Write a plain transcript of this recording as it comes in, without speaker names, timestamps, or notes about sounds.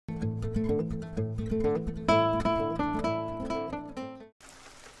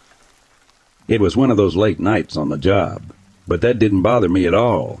It was one of those late nights on the job, but that didn't bother me at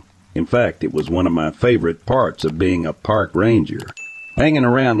all. In fact, it was one of my favorite parts of being a park ranger. Hanging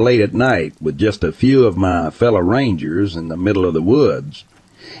around late at night with just a few of my fellow rangers in the middle of the woods.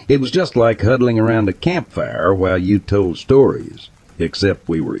 It was just like huddling around a campfire while you told stories, except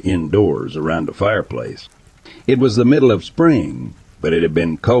we were indoors around a fireplace. It was the middle of spring, but it had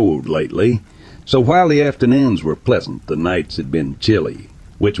been cold lately, so while the afternoons were pleasant, the nights had been chilly,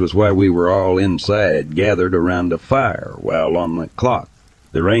 which was why we were all inside gathered around a fire while on the clock.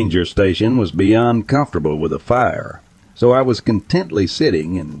 The ranger station was beyond comfortable with a fire, so I was contently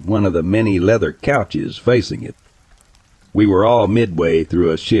sitting in one of the many leather couches facing it. We were all midway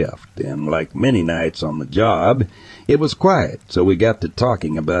through a shift, and like many nights on the job, it was quiet, so we got to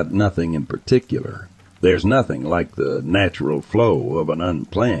talking about nothing in particular. There's nothing like the natural flow of an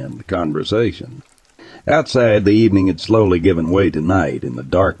unplanned conversation. Outside, the evening had slowly given way to night, and the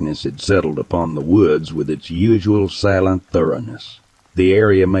darkness had settled upon the woods with its usual silent thoroughness. The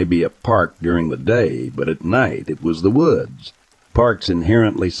area may be a park during the day, but at night it was the woods. Parks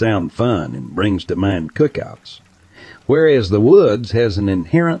inherently sound fun and brings to mind cookouts, whereas the woods has an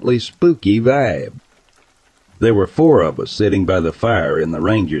inherently spooky vibe. There were 4 of us sitting by the fire in the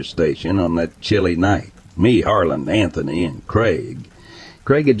ranger station on that chilly night. Me, Harlan, Anthony, and Craig.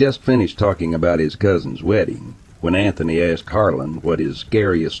 Craig had just finished talking about his cousin's wedding when Anthony asked Harlan what his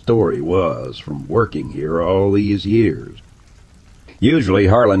scariest story was from working here all these years. Usually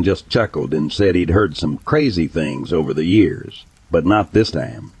Harlan just chuckled and said he'd heard some crazy things over the years, but not this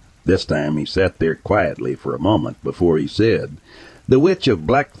time. This time he sat there quietly for a moment before he said, "The Witch of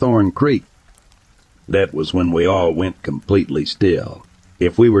Blackthorn Creek." That was when we all went completely still.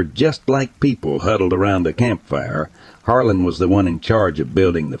 If we were just like people huddled around a campfire, Harlan was the one in charge of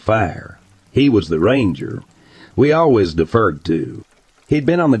building the fire. He was the ranger we always deferred to. He'd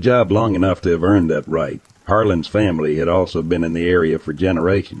been on the job long enough to have earned that right. Harlan's family had also been in the area for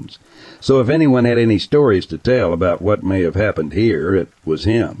generations, so if anyone had any stories to tell about what may have happened here, it was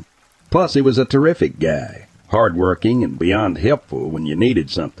him. Plus, he was a terrific guy, hard-working and beyond helpful when you needed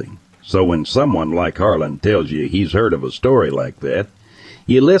something. So when someone like Harlan tells you he's heard of a story like that,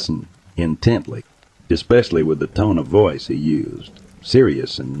 you listen intently, especially with the tone of voice he used,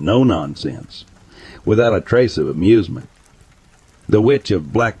 serious and no nonsense, without a trace of amusement. "The Witch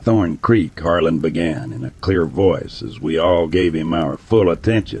of Blackthorn Creek," Harlan began in a clear voice as we all gave him our full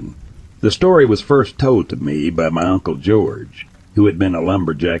attention. The story was first told to me by my Uncle George, who had been a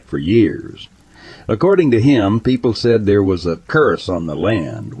lumberjack for years. According to him, people said there was a curse on the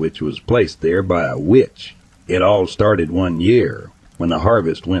land which was placed there by a witch. It all started one year, when the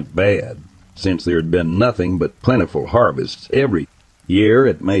harvest went bad. Since there had been nothing but plentiful harvests every year,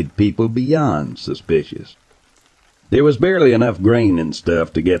 it made people beyond suspicious. There was barely enough grain and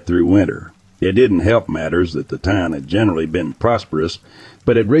stuff to get through winter. It didn't help matters that the town had generally been prosperous,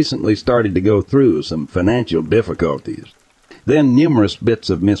 but had recently started to go through some financial difficulties. Then numerous bits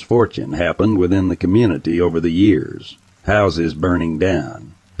of misfortune happened within the community over the years. Houses burning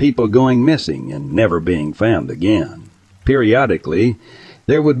down, people going missing and never being found again. Periodically,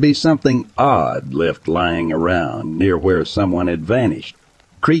 there would be something odd left lying around near where someone had vanished.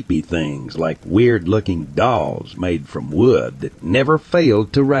 Creepy things like weird-looking dolls made from wood that never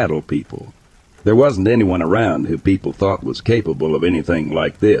failed to rattle people. There wasn't anyone around who people thought was capable of anything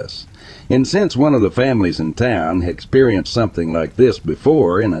like this. And since one of the families in town had experienced something like this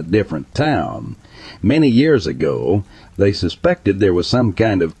before in a different town, many years ago, they suspected there was some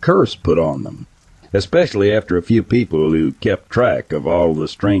kind of curse put on them, especially after a few people who kept track of all the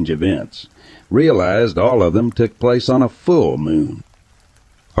strange events realized all of them took place on a full moon.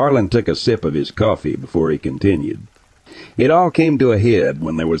 Harlan took a sip of his coffee before he continued. It all came to a head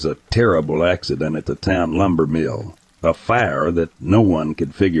when there was a terrible accident at the town lumber mill, a fire that no one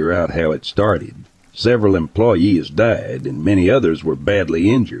could figure out how it started. Several employees died and many others were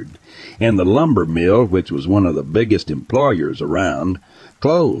badly injured, and the lumber mill, which was one of the biggest employers around,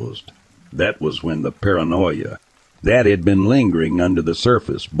 closed. That was when the paranoia that had been lingering under the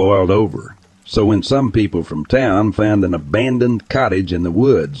surface boiled over. So when some people from town found an abandoned cottage in the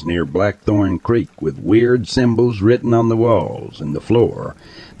woods near Blackthorn Creek with weird symbols written on the walls and the floor,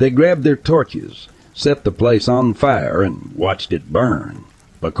 they grabbed their torches, set the place on fire, and watched it burn.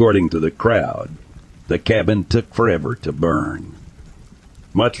 According to the crowd, the cabin took forever to burn.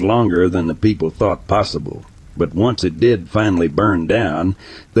 Much longer than the people thought possible. But once it did finally burn down,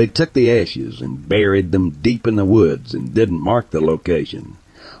 they took the ashes and buried them deep in the woods and didn't mark the location,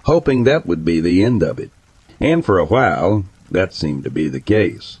 hoping that would be the end of it. And for a while, that seemed to be the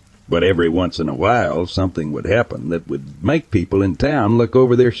case. But every once in a while, something would happen that would make people in town look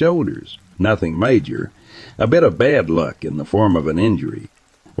over their shoulders. Nothing major. A bit of bad luck in the form of an injury,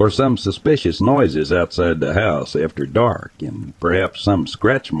 or some suspicious noises outside the house after dark, and perhaps some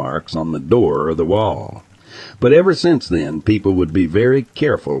scratch marks on the door or the wall. But ever since then, people would be very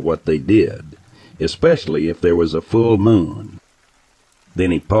careful what they did, especially if there was a full moon.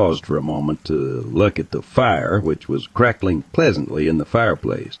 Then he paused for a moment to look at the fire, which was crackling pleasantly in the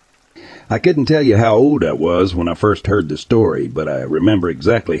fireplace. I couldn't tell you how old I was when I first heard the story, but I remember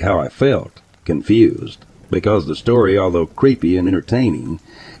exactly how I felt, confused, because the story, although creepy and entertaining,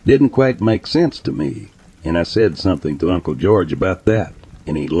 didn't quite make sense to me, and I said something to Uncle George about that,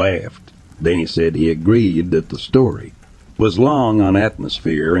 and he laughed. Then he said he agreed that the story was long on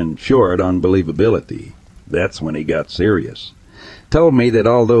atmosphere and short on believability. That's when he got serious. Told me that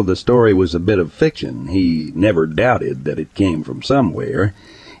although the story was a bit of fiction, he never doubted that it came from somewhere,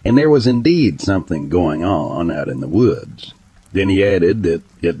 and there was indeed something going on out in the woods. Then he added that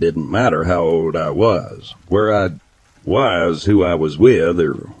it didn't matter how old I was, where I was, who I was with,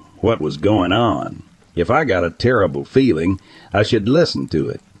 or what was going on. If I got a terrible feeling, I should listen to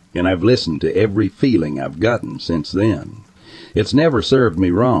it, and I've listened to every feeling I've gotten since then. It's never served me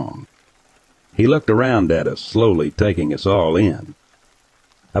wrong. He looked around at us, slowly taking us all in.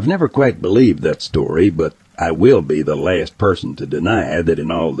 I've never quite believed that story, but I will be the last person to deny that in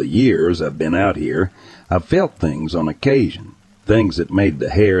all the years I've been out here, I've felt things on occasion, things that made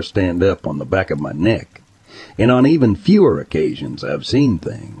the hair stand up on the back of my neck. And on even fewer occasions I've seen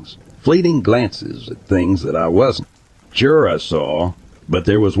things, fleeting glances at things that I wasn't sure I saw, but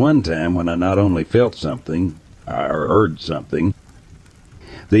there was one time when I not only felt something, I heard something.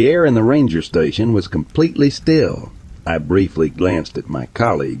 The air in the ranger station was completely still. I briefly glanced at my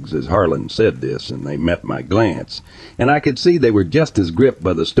colleagues as Harlan said this, and they met my glance, and I could see they were just as gripped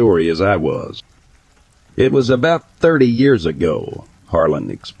by the story as I was. It was about 30 years ago, Harlan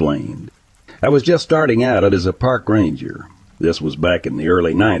explained. I was just starting out as a park ranger. This was back in the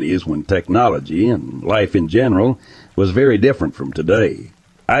early 90s when technology and life in general was very different from today.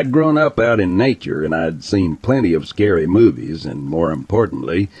 I'd grown up out in nature, and I'd seen plenty of scary movies, and more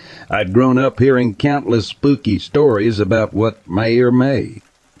importantly, I'd grown up hearing countless spooky stories about what may or may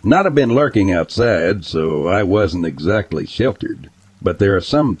not have been lurking outside, so I wasn't exactly sheltered. But there are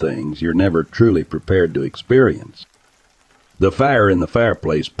some things you're never truly prepared to experience. The fire in the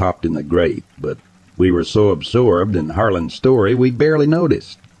fireplace popped in the grate, but we were so absorbed in Harlan's story we barely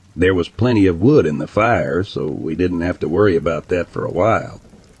noticed. There was plenty of wood in the fire, so we didn't have to worry about that for a while.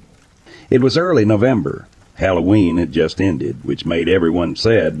 It was early November. Halloween had just ended, which made everyone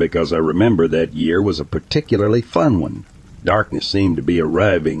sad because I remember that year was a particularly fun one. Darkness seemed to be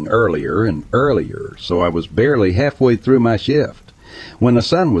arriving earlier and earlier, so I was barely halfway through my shift when the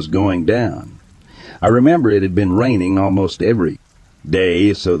sun was going down. I remember it had been raining almost every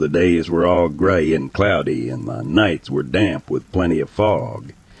day, so the days were all gray and cloudy, and the nights were damp with plenty of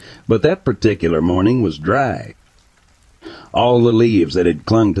fog. But that particular morning was dry. All the leaves that had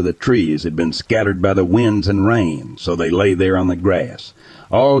clung to the trees had been scattered by the winds and rain, so they lay there on the grass,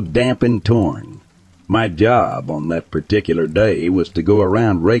 all damp and torn. My job on that particular day was to go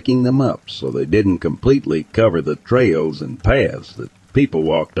around raking them up so they didn't completely cover the trails and paths that people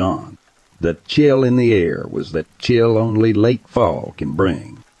walked on. The chill in the air was that chill only late fall can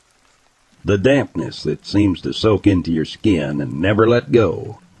bring. The dampness that seems to soak into your skin and never let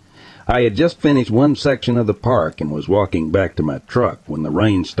go. I had just finished one section of the park and was walking back to my truck when the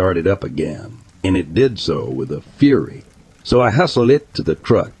rain started up again, and it did so with a fury. So I hustled it to the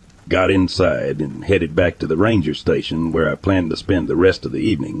truck, got inside, and headed back to the ranger station where I planned to spend the rest of the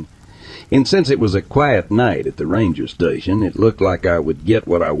evening. And since it was a quiet night at the ranger station, it looked like I would get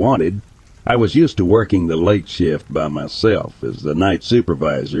what I wanted. I was used to working the late shift by myself as the night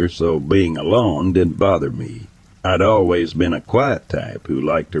supervisor, so being alone didn't bother me. I'd always been a quiet type who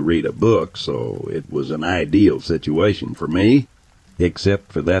liked to read a book, so it was an ideal situation for me,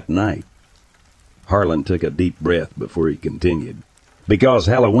 except for that night. Harlan took a deep breath before he continued. Because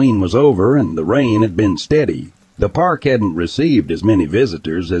Halloween was over and the rain had been steady, the park hadn't received as many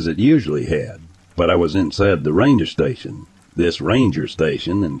visitors as it usually had, but I was inside the ranger station. This ranger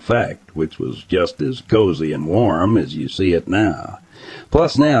station, in fact, which was just as cozy and warm as you see it now.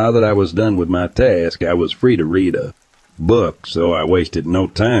 Plus, now that I was done with my task, I was free to read a book, so I wasted no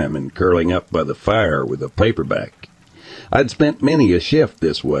time in curling up by the fire with a paperback. I'd spent many a shift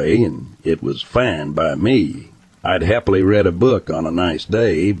this way, and it was fine by me. I'd happily read a book on a nice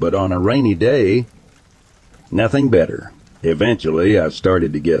day, but on a rainy day, nothing better. Eventually, I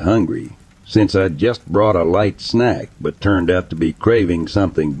started to get hungry, Since I'd just brought a light snack but turned out to be craving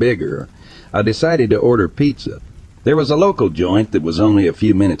something bigger, I decided to order pizza. There was a local joint that was only a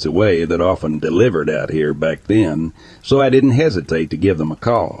few minutes away that often delivered out here back then, so I didn't hesitate to give them a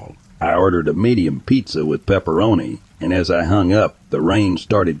call. I ordered a medium pizza with pepperoni, and as I hung up, the rain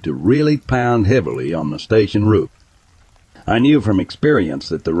started to really pound heavily on the station roof. I knew from experience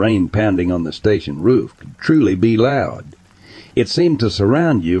that the rain pounding on the station roof could truly be loud. It seemed to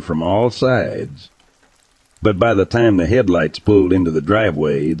surround you from all sides. But by the time the headlights pulled into the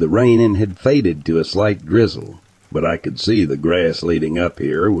driveway, the rain had faded to a slight drizzle. But I could see the grass leading up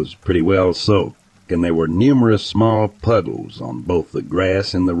here was pretty well soaked, and there were numerous small puddles on both the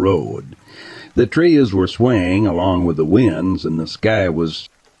grass and the road. The trees were swaying along with the winds, and the sky was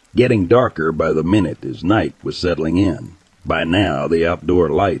getting darker by the minute as night was settling in. By now, the outdoor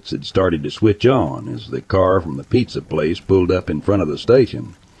lights had started to switch on as the car from the pizza place pulled up in front of the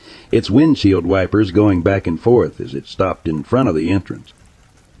station, its windshield wipers going back and forth as it stopped in front of the entrance.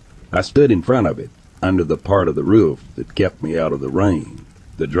 I stood in front of it, under the part of the roof that kept me out of the rain.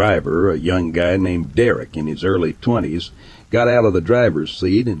 The driver, a young guy named Derek in his early 20s, got out of the driver's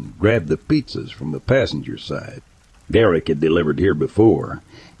seat and grabbed the pizzas from the passenger side. Derek had delivered here before,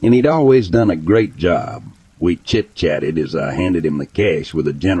 and he'd always done a great job. We chit-chatted as I handed him the cash with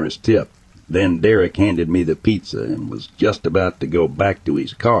a generous tip. Then Derek handed me the pizza and was just about to go back to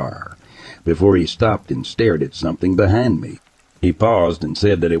his car before he stopped and stared at something behind me. He paused and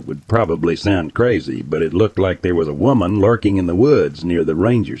said that it would probably sound crazy, but it looked like there was a woman lurking in the woods near the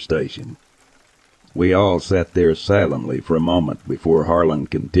ranger station. We all sat there silently for a moment before Harlan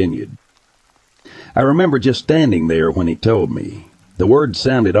continued. I remember just standing there when he told me. The words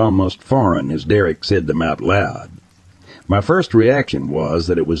sounded almost foreign as Derek said them out loud. My first reaction was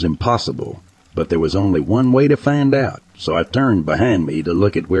that it was impossible, but there was only one way to find out, so I turned behind me to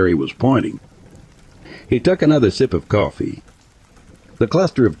look at where he was pointing. He took another sip of coffee. The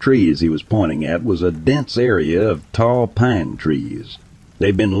cluster of trees he was pointing at was a dense area of tall pine trees.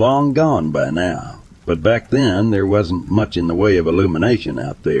 They'd been long gone by now, but back then there wasn't much in the way of illumination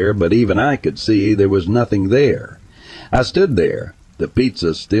out there, but even I could see there was nothing there. I stood there, the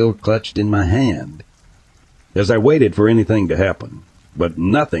pizza still clutched in my hand, as I waited for anything to happen, but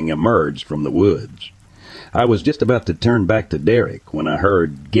nothing emerged from the woods. I was just about to turn back to Derek when I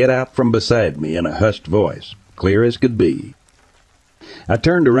heard "Get out from beside me" in a hushed voice, clear as could be. I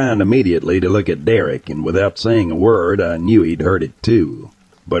turned around immediately to look at Derek, and without saying a word, I knew he'd heard it too.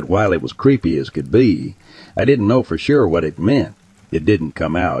 But while it was creepy as could be, I didn't know for sure what it meant. It didn't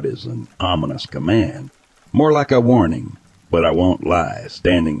come out as an ominous command, more like a warning. But I won't lie,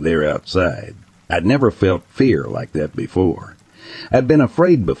 standing there outside, I'd never felt fear like that before. I'd been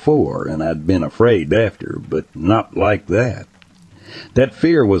afraid before, and I'd been afraid after, but not like that. That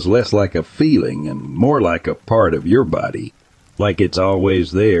fear was less like a feeling and more like a part of your body, like it's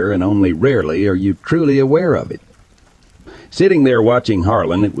always there and only rarely are you truly aware of it. Sitting there watching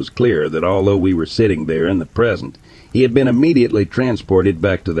Harlan, it was clear that although we were sitting there in the present, he had been immediately transported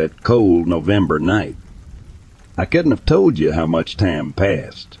back to that cold November night. I couldn't have told you how much time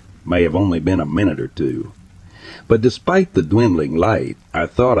passed. May have only been a minute or two. But despite the dwindling light, I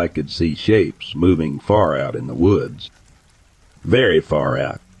thought I could see shapes moving far out in the woods. Very far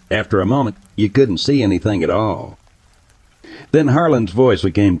out. After a moment, you couldn't see anything at all. Then Harlan's voice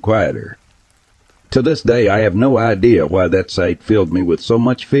became quieter. To this day, I have no idea why that sight filled me with so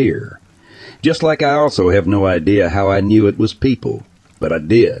much fear. Just like I also have no idea how I knew it was people. But I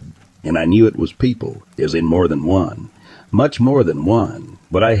did. And I knew it was people, as in more than one. Much more than one.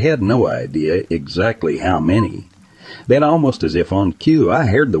 But I had no idea exactly how many. Then almost as if on cue, I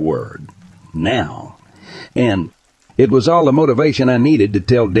heard the word, "Now." And it was all the motivation I needed to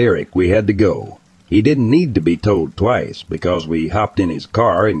tell Derek we had to go. He didn't need to be told twice, because we hopped in his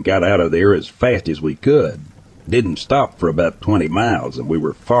car and got out of there as fast as we could. Didn't stop for about 20 miles, and we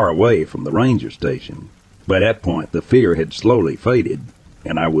were far away from the ranger station. By that point, the fear had slowly faded,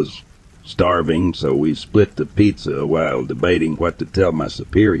 and I was starving, so we split the pizza while debating what to tell my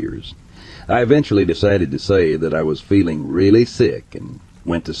superiors. I eventually decided to say that I was feeling really sick and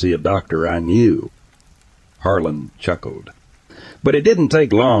went to see a doctor I knew. Harlan chuckled. But it didn't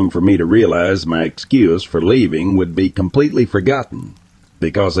take long for me to realize my excuse for leaving would be completely forgotten,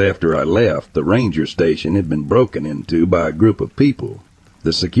 because after I left, the ranger station had been broken into by a group of people.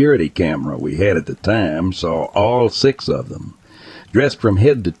 The security camera we had at the time saw all 6 of them, dressed from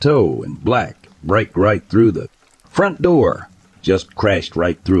head to toe in black, break right through the front door, just crashed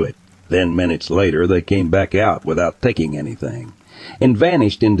right through it. Then minutes later, they came back out without taking anything, and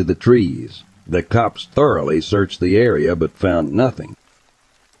vanished into the trees. The cops thoroughly searched the area but found nothing.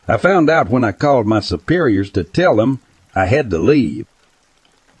 I found out when I called my superiors to tell them I had to leave,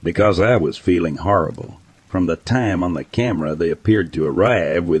 because I was feeling horrible. From the time on the camera they appeared to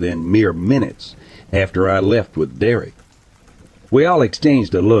arrive within mere minutes after I left with Derek. We all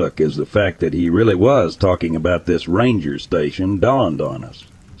exchanged a look as the fact that he really was talking about this ranger station dawned on us.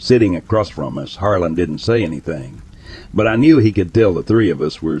 Sitting across from us, Harlan didn't say anything, but I knew he could tell the three of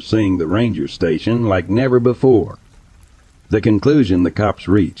us were seeing the ranger station like never before. The conclusion the cops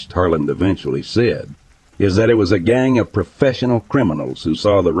reached, Harlan eventually said, is that it was a gang of professional criminals who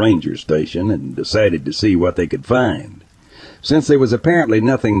saw the ranger station and decided to see what they could find. Since there was apparently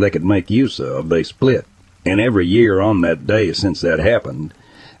nothing they could make use of, they split. And every year on that day since that happened,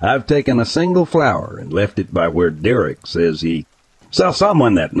 I've taken a single flower and left it by where Derek says he saw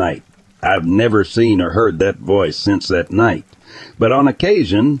someone that night. I've never seen or heard that voice since that night, but on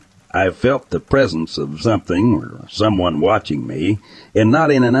occasion I've felt the presence of something or someone watching me, and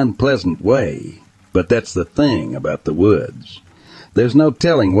not in an unpleasant way. But that's the thing about the woods. There's no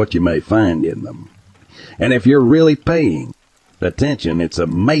telling what you may find in them. And if you're really paying attention, it's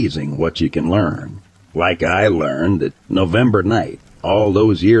amazing what you can learn. Like I learned that November night, all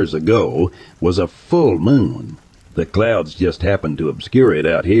those years ago, was a full moon. The clouds just happened to obscure it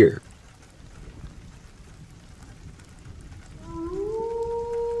out here.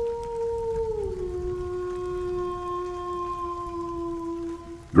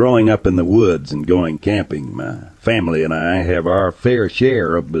 Growing up in the woods and going camping, my family and I have our fair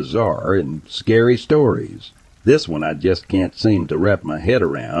share of bizarre and scary stories. This one I just can't seem to wrap my head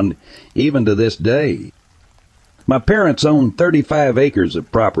around, even to this day. My parents owned 35 acres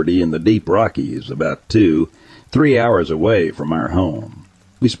of property in the deep Rockies, about 2-3 hours away from our home.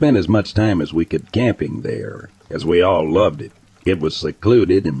 We spent as much time as we could camping there, as we all loved it. It was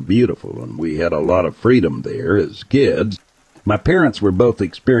secluded and beautiful, and we had a lot of freedom there as kids. My parents were both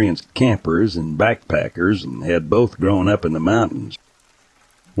experienced campers and backpackers and had both grown up in the mountains.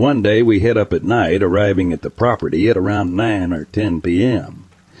 One day we hid up at night, arriving at the property at around 9 or 10 p.m.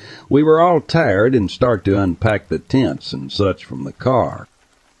 We were all tired and start to unpack the tents and such from the car.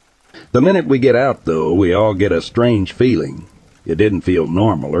 The minute we get out, though, we all get a strange feeling. It didn't feel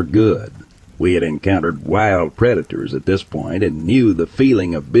normal or good. We had encountered wild predators at this point and knew the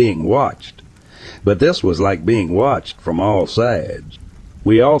feeling of being watched. But this was like being watched from all sides.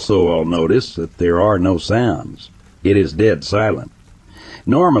 We also all noticed that there are no sounds. It is dead silent.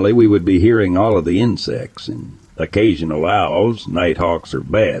 Normally we would be hearing all of the insects and occasional owls, nighthawks, or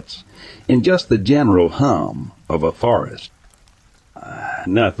bats, and just the general hum of a forest.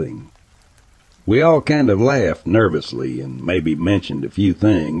 Nothing. We all kind of laughed nervously and maybe mentioned a few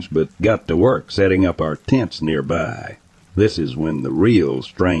things, but got to work setting up our tents nearby. This is when the real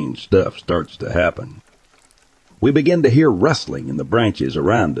strange stuff starts to happen. We begin to hear rustling in the branches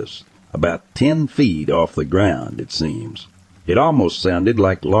around us, about 10 feet off the ground, it seems. It almost sounded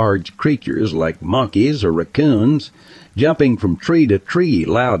like large creatures like monkeys or raccoons jumping from tree to tree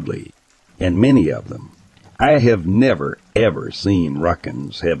loudly, and many of them. I have never, ever seen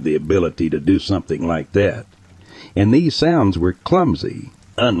raccoons have the ability to do something like that, and these sounds were clumsy,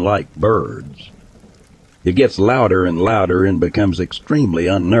 unlike birds. It gets louder and louder and becomes extremely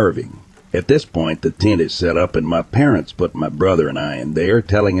unnerving. At this point, the tent is set up, and my parents put my brother and I in there,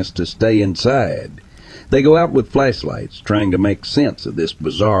 telling us to stay inside. They go out with flashlights, trying to make sense of this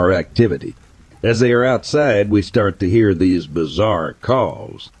bizarre activity. As they are outside, we start to hear these bizarre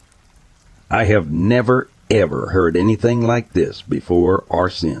calls. I have never, ever heard anything like this before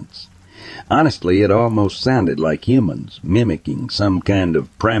or since. Honestly, it almost sounded like humans, mimicking some kind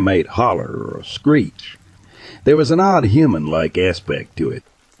of primate holler or screech. There was an odd human-like aspect to it,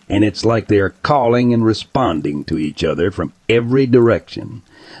 and it's like they are calling and responding to each other from every direction,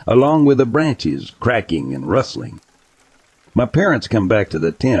 along with the branches cracking and rustling. My parents come back to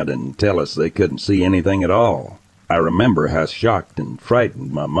the tent and tell us they couldn't see anything at all. I remember how shocked and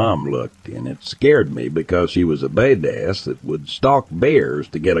frightened my mom looked, and it scared me because she was a badass that would stalk bears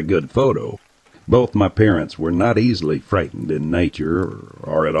to get a good photo. Both my parents were not easily frightened in nature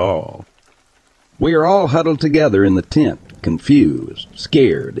or at all. We are all huddled together in the tent, confused,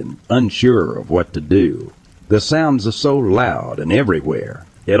 scared, and unsure of what to do. The sounds are so loud and everywhere.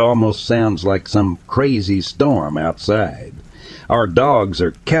 It almost sounds like some crazy storm outside. Our dogs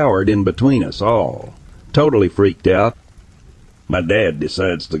are cowered in between us all, totally freaked out. My dad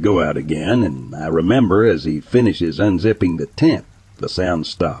decides to go out again, and I remember as he finishes unzipping the tent, the sounds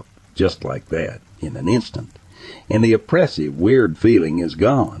stop, just like that, in an instant, and the oppressive, weird feeling is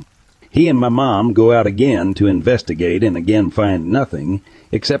gone. He and my mom go out again to investigate and again find nothing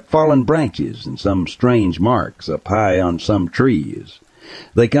except fallen branches and some strange marks up high on some trees.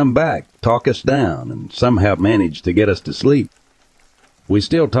 They come back, talk us down, and somehow manage to get us to sleep. We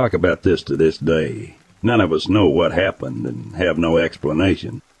still talk about this to this day. None of us know what happened and have no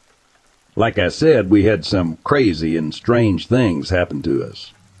explanation. Like I said, we had some crazy and strange things happen to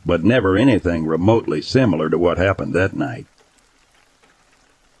us, but never anything remotely similar to what happened that night.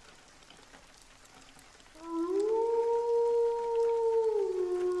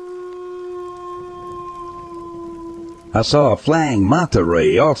 I saw a flying manta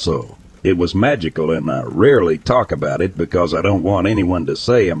ray also. It was magical, and I rarely talk about it because I don't want anyone to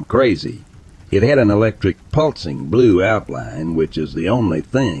say I'm crazy. It had an electric pulsing blue outline, which is the only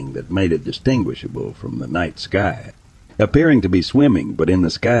thing that made it distinguishable from the night sky. Appearing to be swimming, but in the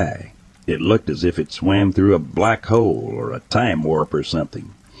sky. It looked as if it swam through a black hole or a time warp or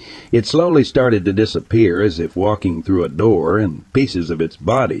something. It slowly started to disappear as if walking through a door, and pieces of its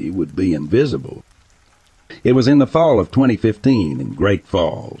body would be invisible. It was in the fall of 2015 in Great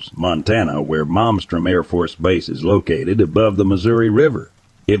Falls, Montana, where Malmstrom Air Force Base is located above the Missouri River.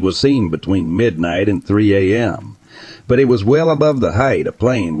 It was seen between midnight and 3 a.m., but it was well above the height a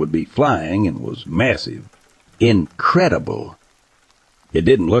plane would be flying and was massive. Incredible! It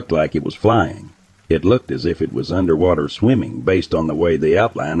didn't look like it was flying. It looked as if it was underwater swimming based on the way the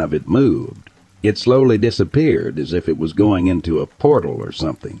outline of it moved. It slowly disappeared as if it was going into a portal or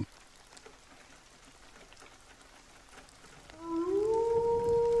something.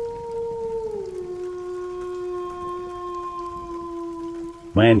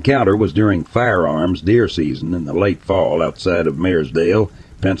 My encounter was during firearms deer season in the late fall outside of Maresdale,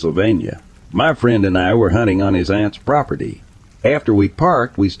 Pennsylvania. My friend and I were hunting on his aunt's property. After we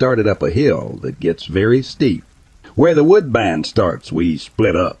parked, we started up a hill that gets very steep. Where the woodbine starts, we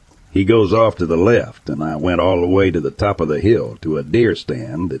split up. He goes off to the left, and I went all the way to the top of the hill to a deer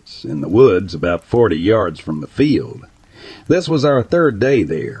stand that's in the woods about 40 yards from the field. This was our third day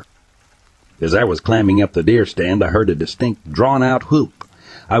there. As I was climbing up the deer stand, I heard a distinct drawn-out whoop.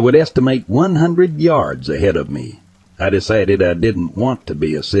 I would estimate 100 yards ahead of me. I decided I didn't want to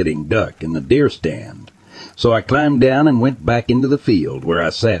be a sitting duck in the deer stand, so I climbed down and went back into the field where I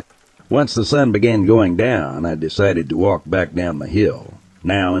sat. Once the sun began going down, I decided to walk back down the hill.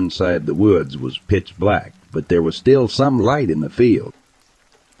 Now inside the woods was pitch black, but there was still some light in the field.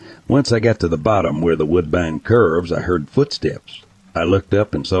 Once I got to the bottom where the woodbine curves, I heard footsteps. I looked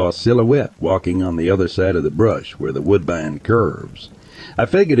up and saw a silhouette walking on the other side of the brush where the woodbine curves. I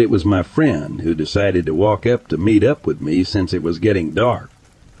figured it was my friend who decided to walk up to meet up with me since it was getting dark.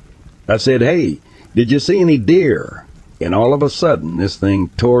 I said, "Hey, did you see any deer?" And all of a sudden this thing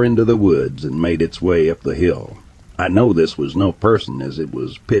tore into the woods and made its way up the hill. I know this was no person as it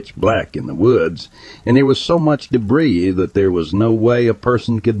was pitch black in the woods, and there was so much debris that there was no way a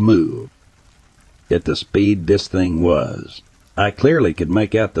person could move. At the speed this thing was, I clearly could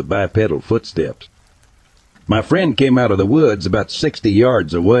make out the bipedal footsteps. My friend came out of the woods about 60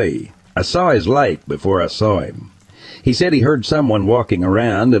 yards away. I saw his light before I saw him. He said he heard someone walking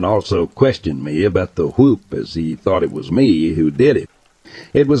around and also questioned me about the whoop as he thought it was me who did it.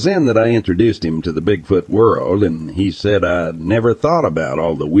 It was then that I introduced him to the Bigfoot world, and he said I'd never thought about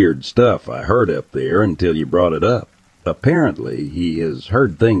all the weird stuff I heard up there until you brought it up. Apparently, he has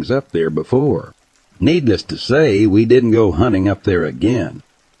heard things up there before. Needless to say, we didn't go hunting up there again.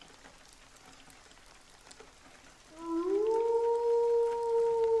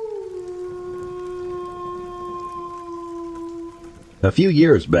 A few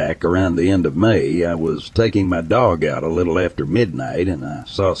years back, around the end of May, I was taking my dog out a little after midnight, and I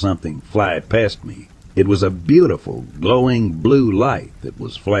saw something fly past me. It was a beautiful, glowing blue light that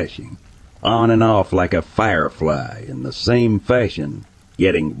was flashing, on and off like a firefly, in the same fashion,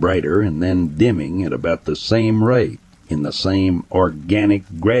 getting brighter and then dimming at about the same rate, in the same organic,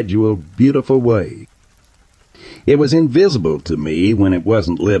 gradual, beautiful way. It was invisible to me when it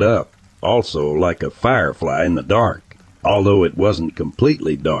wasn't lit up, also like a firefly in the dark. Although it wasn't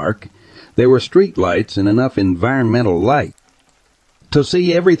completely dark, there were street lights and enough environmental light to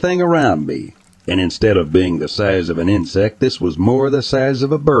see everything around me, and instead of being the size of an insect, this was more the size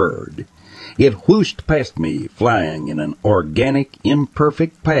of a bird. It whooshed past me, flying in an organic,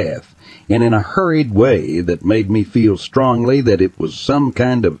 imperfect path, and in a hurried way that made me feel strongly that it was some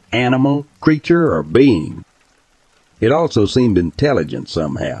kind of animal, creature, or being. It also seemed intelligent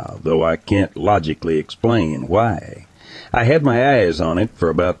somehow, though I can't logically explain why. I had my eyes on it for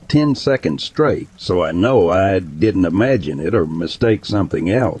about 10 seconds straight, so I know I didn't imagine it or mistake something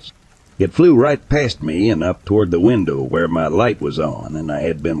else. It flew right past me and up toward the window where my light was on, and I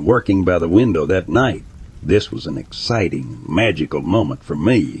had been working by the window that night. This was an exciting, magical moment for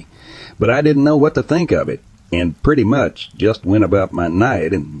me, but I didn't know what to think of it. and pretty much just went about my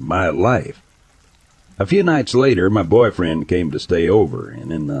night and my life. A few nights later, my boyfriend came to stay over,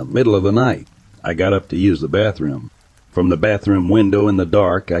 and in the middle of the night, I got up to use the bathroom. From the bathroom window in the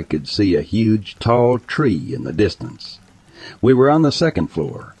dark, I could see a huge, tall tree in the distance. We were on the second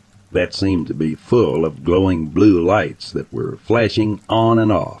floor. That seemed to be full of glowing blue lights that were flashing on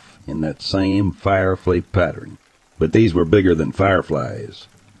and off in that same firefly pattern. But these were bigger than fireflies.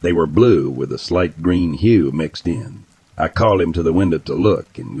 They were blue with a slight green hue mixed in. I called him to the window to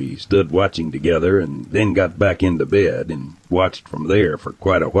look, and we stood watching together and then got back into bed and watched from there for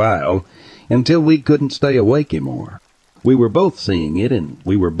quite a while until we couldn't stay awake anymore. We were both seeing it, and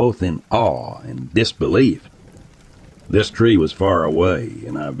we were both in awe and disbelief. This tree was far away,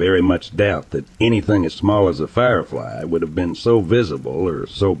 and I very much doubt that anything as small as a firefly would have been so visible or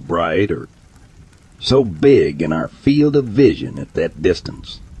so bright or so big in our field of vision at that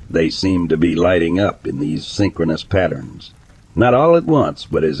distance. They seemed to be lighting up in these synchronous patterns, not all at once,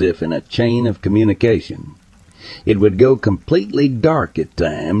 but as if in a chain of communication. It would go completely dark at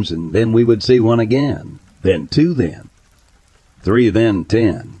times, and then we would see one again, then two, then 3, then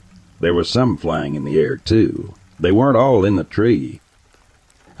 10. There was some flying in the air, too. They weren't all in the tree.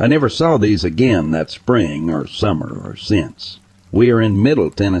 I never saw these again that spring or summer or since. We are in Middle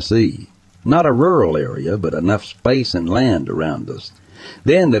Tennessee. Not a rural area, but enough space and land around us.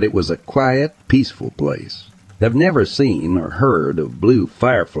 Then that it was a quiet, peaceful place. I've never seen or heard of blue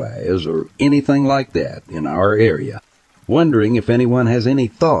fireflies or anything like that in our area. Wondering if anyone has any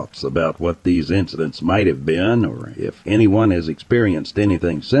thoughts about what these incidents might have been, or if anyone has experienced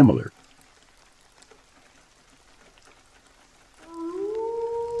anything similar.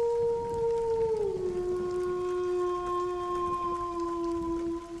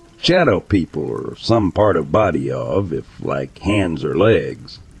 Shadow people, or some part of body of, if like hands or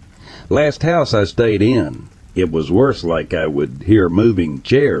legs. Last house I stayed in, it was worse, like I would hear moving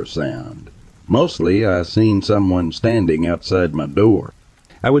chair sound. Mostly I seen someone standing outside my door.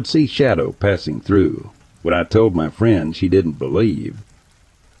 I would see shadow passing through. When I told my friend, she didn't believe.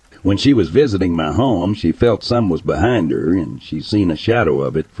 When she was visiting my home, she felt some was behind her, and she seen a shadow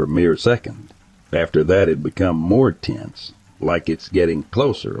of it for a mere second. After that it become more tense. Like it's getting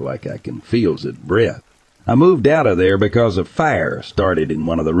closer, like I can feels it breath. I moved out of there because a fire started in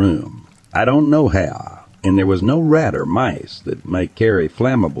one of the rooms. I don't know how, and there was no rat or mice that may carry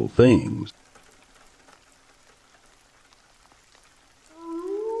flammable things.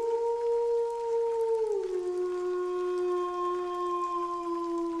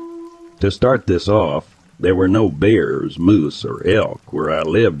 To start this off, there were no bears, moose, or elk where I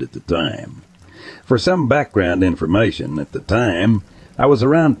lived at the time. For some background information, at the time, I was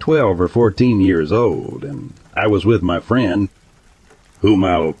around 12 or 14 years old, and I was with my friend, whom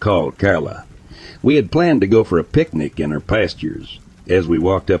I'll call Carla. We had planned to go for a picnic in her pastures. As we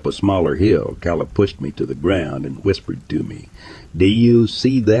walked up a smaller hill, Carla pushed me to the ground and whispered to me, "Do you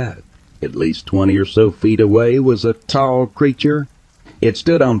see that?" At least 20 or so feet away was a tall creature. It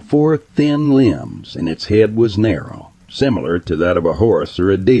stood on 4 thin limbs, and its head was narrow, similar to that of a horse or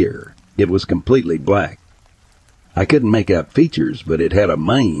a deer. It was completely black. I couldn't make out features, but it had a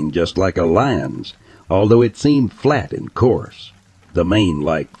mane just like a lion's, although it seemed flat and coarse. The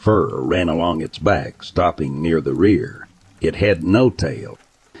mane-like fur ran along its back, stopping near the rear. It had no tail.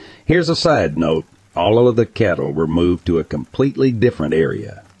 Here's a side note. All of the cattle were moved to a completely different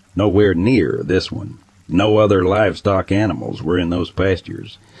area, nowhere near this one. No other livestock animals were in those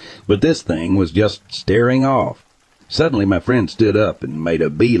pastures, but this thing was just staring off. Suddenly my friend stood up and made a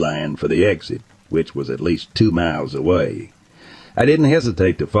beeline for the exit, which was at least 2 miles away. I didn't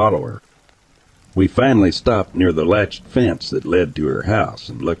hesitate to follow her. We finally stopped near the latched fence that led to her house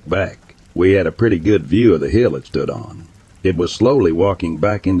and looked back. We had a pretty good view of the hill it stood on. It was slowly walking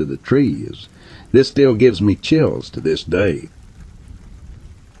back into the trees. This still gives me chills to this day.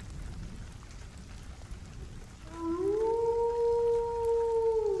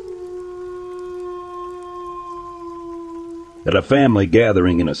 At a family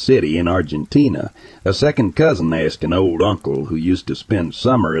gathering in a city in Argentina, a second cousin asked an old uncle who used to spend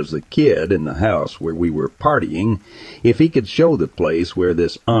summer as a kid in the house where we were partying if he could show the place where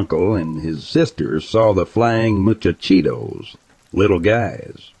this uncle and his sisters saw the flying muchachitos, little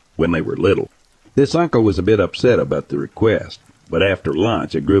guys, when they were little. This uncle was a bit upset about the request, but after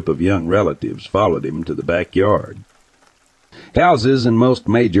lunch a group of young relatives followed him to the backyard. Houses in most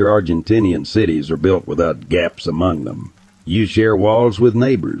major Argentinian cities are built without gaps among them. You share walls with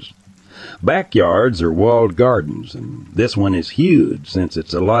neighbors. Backyards are walled gardens, and this one is huge since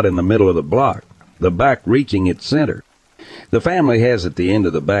it's a lot in the middle of the block, the back reaching its center. The family has at the end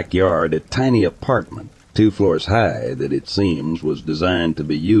of the backyard a tiny apartment, 2 floors high, that it seems was designed to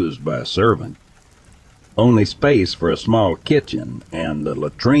be used by a servant. Only space for a small kitchen and a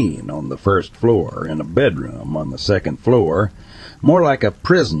latrine on the 1st floor and a bedroom on the 2nd floor, more like a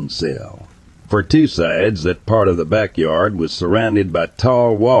prison cell. For 2 sides, that part of the backyard was surrounded by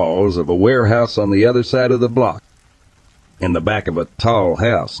tall walls of a warehouse on the other side of the block, in the back of a tall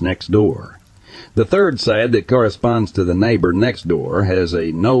house next door. The 3rd side, that corresponds to the neighbor next door, has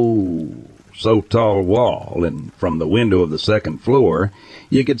a no-so-tall wall, and from the window of the 2nd floor,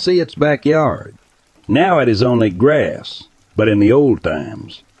 you could see its backyard. Now it is only grass, but in the old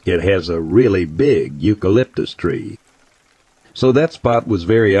times, it has a really big eucalyptus tree. So that spot was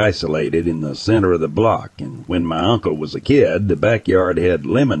very isolated in the center of the block, and when my uncle was a kid, the backyard had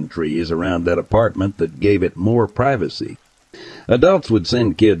lemon trees around that apartment that gave it more privacy. Adults would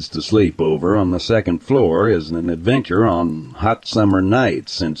send kids to sleep over on the 2nd floor as an adventure on hot summer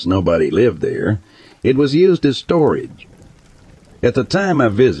nights since nobody lived there. It was used as storage. At the time I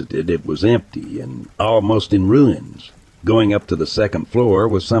visited, it was empty and almost in ruins. Going up to the 2nd floor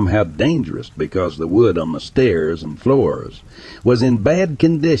was somehow dangerous because the wood on the stairs and floors was in bad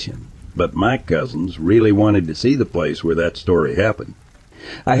condition, but my cousins really wanted to see the place where that story happened.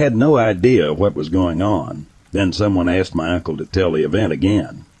 I had no idea what was going on. Then someone asked my uncle to tell the event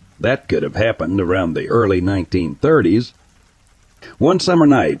again. That could have happened around the early 1930s. One summer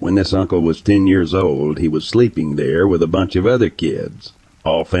night, when this uncle was 10 years old, he was sleeping there with a bunch of other kids,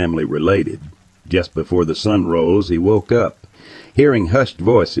 all family related. Just before the sun rose, he woke up, hearing hushed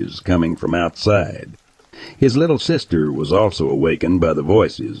voices coming from outside. His little sister was also awakened by the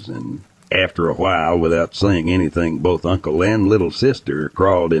voices, and after a while, without saying anything, both uncle and little sister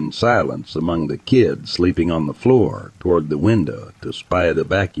crawled in silence among the kids sleeping on the floor toward the window to spy the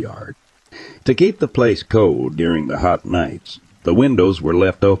backyard. To keep the place cold during the hot nights, the windows were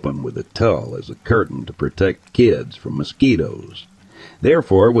left open with a tulle as a curtain to protect kids from mosquitoes.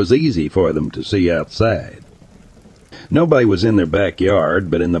 Therefore, it was easy for them to see outside. Nobody was in their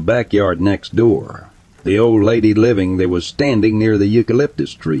backyard, but in the backyard next door. The old lady living there was standing near the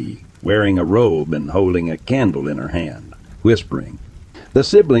eucalyptus tree, wearing a robe and holding a candle in her hand, whispering. The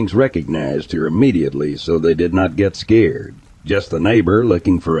siblings recognized her immediately, so they did not get scared. Just the neighbor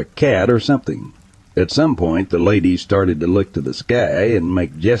looking for a cat or something. At some point, the lady started to look to the sky and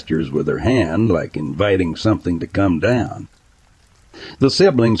make gestures with her hand, like inviting something to come down. The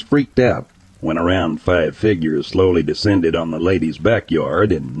siblings freaked out when around 5 figures slowly descended on the lady's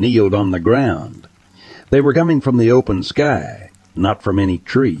backyard and kneeled on the ground. They were coming from the open sky, not from any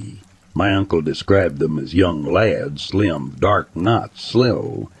tree. My uncle described them as young lads, slim, dark, not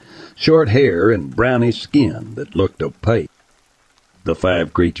slow, short hair and brownish skin that looked opaque. The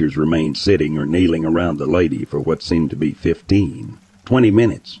 5 creatures remained sitting or kneeling around the lady for what seemed to be 15, 20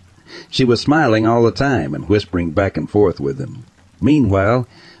 minutes. She was smiling all the time and whispering back and forth with them. Meanwhile,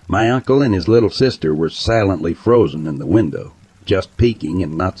 my uncle and his little sister were silently frozen in the window, just peeking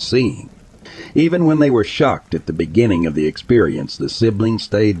and not seeing. Even when they were shocked at the beginning of the experience, the siblings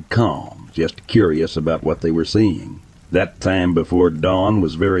stayed calm, just curious about what they were seeing. That time before dawn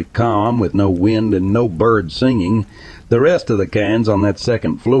was very calm, with no wind and no birds singing. The rest of the kinds on that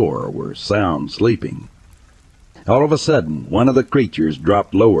 2nd floor were sound sleeping. All of a sudden, one of the creatures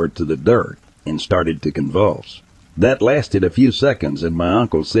dropped lower to the dirt and started to convulse. That lasted a few seconds, and my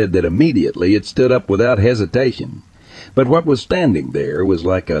uncle said that immediately it stood up without hesitation. But what was standing there was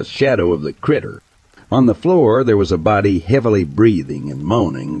like a shadow of the critter. On the floor there was a body heavily breathing and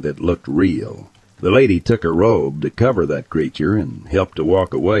moaning that looked real. The lady took her robe to cover that creature and helped to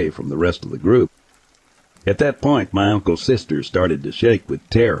walk away from the rest of the group. At that point, my uncle's sister started to shake with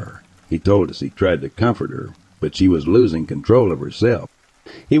terror. He told us he tried to comfort her, but she was losing control of herself.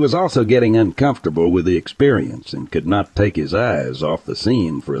 He was also getting uncomfortable with the experience and could not take his eyes off the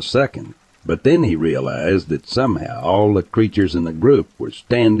scene for a second. But then he realized that somehow all the creatures in the group were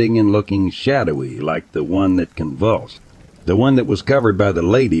standing and looking shadowy like the one that convulsed. The one that was covered by the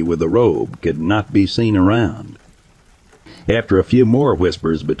lady with the robe could not be seen around. After a few more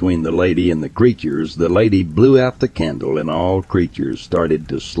whispers between the lady and the creatures, the lady blew out the candle and all creatures started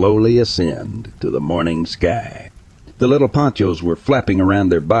to slowly ascend to the morning sky. The little ponchos were flapping around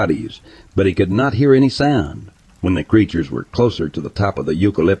their bodies, but he could not hear any sound. When the creatures were closer to the top of the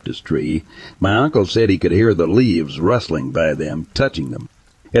eucalyptus tree, my uncle said he could hear the leaves rustling by them, touching them.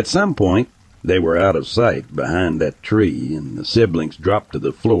 At some point, they were out of sight behind that tree, and the siblings dropped to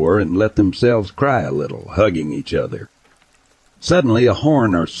the floor and let themselves cry a little, hugging each other. Suddenly, a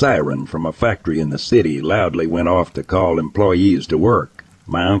horn or siren from a factory in the city loudly went off to call employees to work.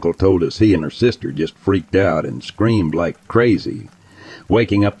 My uncle told us he and her sister just freaked out and screamed like crazy.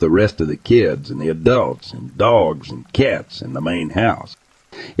 waking up the rest of the kids and the adults and dogs and cats in the main house.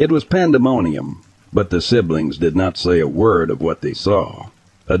 It was pandemonium, but the siblings did not say a word of what they saw.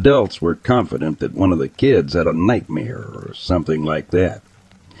 Adults were confident that one of the kids had a nightmare or something like that.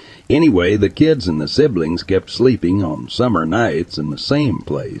 Anyway, the kids and the siblings kept sleeping on summer nights in the same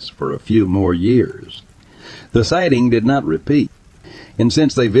place for a few more years. The sighting did not repeat, and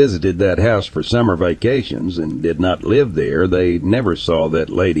since they visited that house for summer vacations and did not live there, they never saw that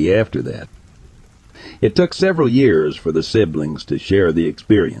lady after that. It took several years for the siblings to share the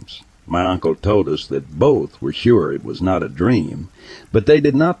experience. My uncle told us that both were sure it was not a dream, but they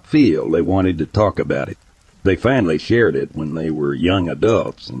did not feel they wanted to talk about it. They finally shared it when they were young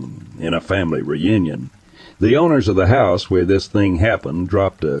adults and in a family reunion. The owners of the house where this thing happened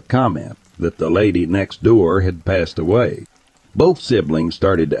dropped a comment that the lady next door had passed away. Both siblings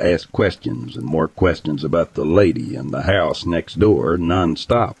started to ask questions and more questions about the lady and the house next door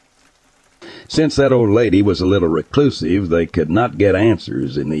nonstop. Since that old lady was a little reclusive, they could not get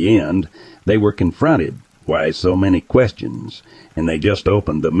answers in the end. They were confronted. Why so many questions? And they just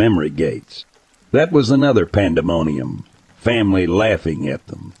opened the memory gates. That was another pandemonium. Family laughing at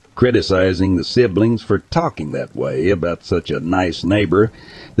them, criticizing the siblings for talking that way about such a nice neighbor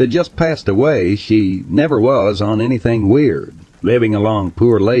that just passed away. She never was on anything weird, living along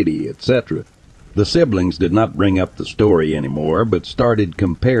poor lady, etc. The siblings did not bring up the story anymore, but started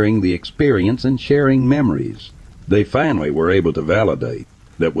comparing the experience and sharing memories. They finally were able to validate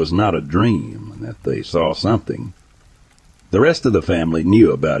that was not a dream and that they saw something. The rest of the family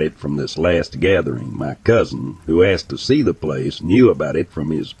knew about it from this last gathering. My cousin, who asked to see the place, knew about it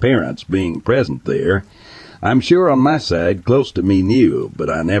from his parents being present there. I'm sure on my side, close to me knew, but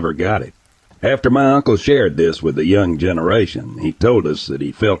I never got it. After my uncle shared this with the young generation, he told us that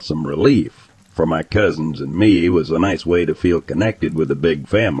he felt some relief. For my cousins and me, it was a nice way to feel connected with a big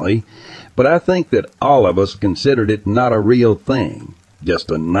family, but I think that all of us considered it not a real thing, just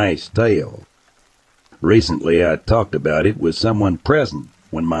a nice tale. Recently I talked about it with someone present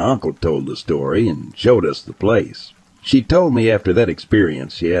when my uncle told the story and showed us the place. She told me after that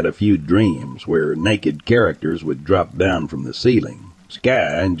experience she had a few dreams where naked characters would drop down from the ceiling,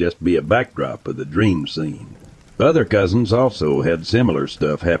 sky, and just be a backdrop of the dream scene. Other cousins also had similar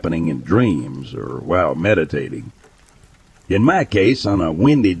stuff happening in dreams or while meditating. In my case, on a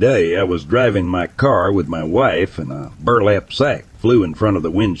windy day, I was driving my car with my wife and a burlap sack flew in front of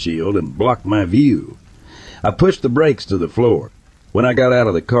the windshield and blocked my view. I pushed the brakes to the floor. When I got out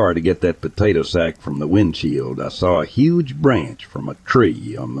of the car to get that potato sack from the windshield, I saw a huge branch from a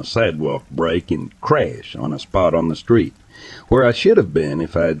tree on the sidewalk break and crash on a spot on the street, where I should have been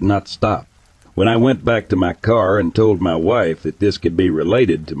if I had not stopped. When I went back to my car and told my wife that this could be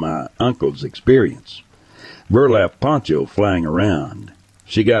related to my uncle's experience, burlap poncho flying around,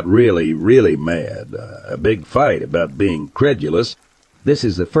 she got really, really mad. A big fight about being credulous. This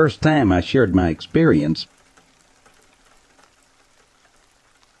is the first time I shared my experience.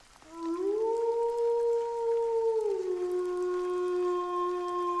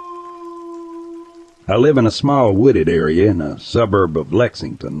 I live in a small wooded area in a suburb of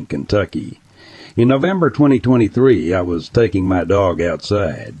Lexington, Kentucky. In November 2023, I was taking my dog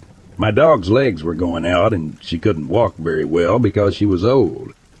outside. My dog's legs were going out and she couldn't walk very well because she was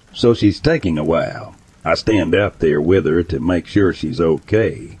old, so she's taking a while. I stand out there with her to make sure she's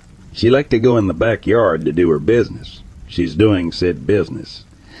okay. She liked to go in the backyard to do her business. She's doing said business,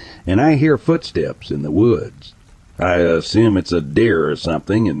 and I hear footsteps in the woods. I assume it's a deer or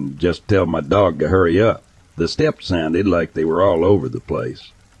something and just tell my dog to hurry up. The steps sounded like they were all over the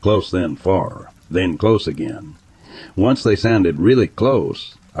place, close then far, then close again. Once they sounded really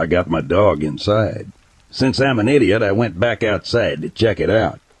close, I got my dog inside. Since I'm an idiot, I went back outside to check it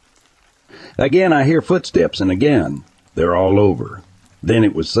out. Again I hear footsteps, and again, they're all over. Then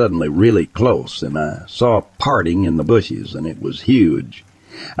it was suddenly really close, and I saw parting in the bushes, and it was huge.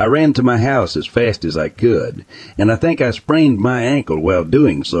 I ran to my house as fast as I could, and I think I sprained my ankle while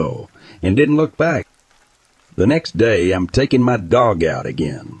doing so, and didn't look back. The next day, I'm taking my dog out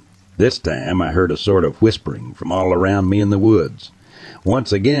again. This time, I heard a sort of whispering from all around me in the woods.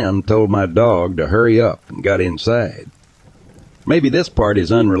 Once again, told my dog to hurry up and got inside. Maybe this part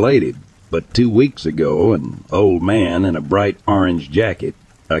is unrelated, but 2 weeks ago, an old man in a bright orange jacket,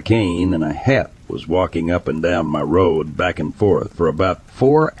 a cane, and a hat was walking up and down my road back and forth for about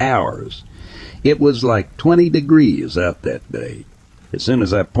 4 hours. It was like 20 degrees out that day. As soon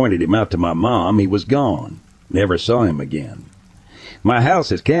as I pointed him out to my mom, he was gone. Never saw him again. My house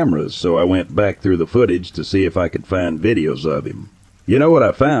has cameras, so I went back through the footage to see if I could find videos of him. You know what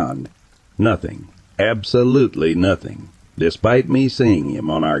I found? Nothing. Absolutely nothing. despite me seeing him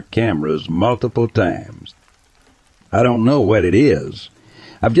on our cameras multiple times. I don't know what it is.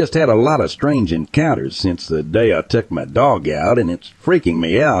 I've just had a lot of strange encounters since the day I took my dog out, and it's freaking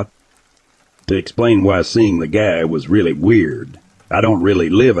me out. To explain why seeing the guy was really weird, I don't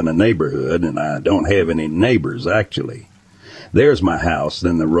really live in a neighborhood, and I don't have any neighbors, actually. There's my house,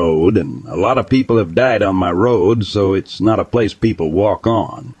 then the road, and a lot of people have died on my road, so it's not a place people walk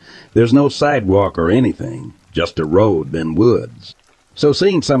on. There's no sidewalk or anything, just a road, then woods. So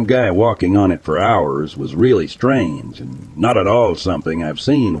seeing some guy walking on it for hours was really strange, and not at all something I've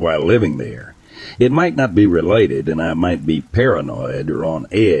seen while living there. It might not be related, and I might be paranoid or on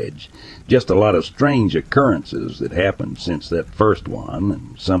edge. Just a lot of strange occurrences that happened since that first one,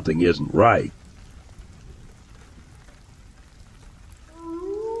 and something isn't right.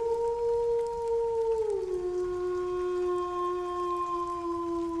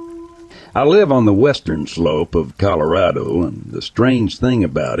 I live on the western slope of Colorado, and the strange thing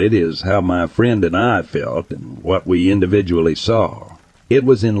about it is how my friend and I felt and what we individually saw. It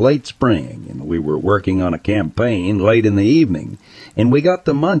was in late spring, and we were working on a campaign late in the evening, and we got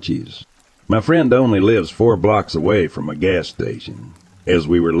the munchies. My friend only lives 4 blocks away from a gas station. As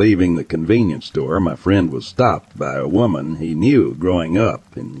we were leaving the convenience store, my friend was stopped by a woman he knew growing up,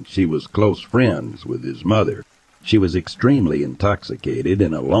 and she was close friends with his mother. She was extremely intoxicated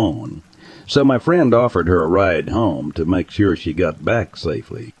and alone, so my friend offered her a ride home to make sure she got back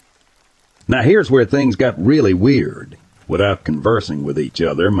safely. Now here's where things got really weird. Without conversing with each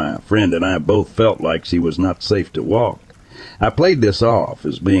other, my friend and I both felt like she was not safe to walk. I played this off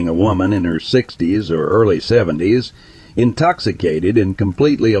as being a woman in her 60s or early 70s, intoxicated and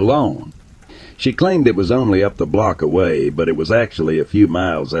completely alone. She claimed it was only up the block away, but it was actually a few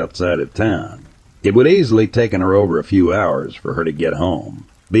miles outside of town. It would easily taken her over a few hours for her to get home.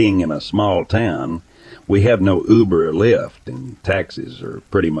 Being in a small town, we have no Uber or Lyft, and taxis are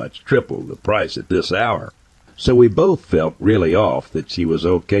pretty much triple the price at this hour. So we both felt really off that she was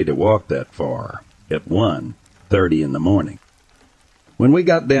okay to walk that far, at 1:30 in the morning. When we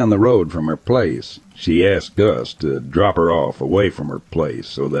got down the road from her place, she asked us to drop her off away from her place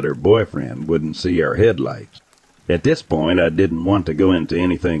so that her boyfriend wouldn't see our headlights. At this point, I didn't want to go into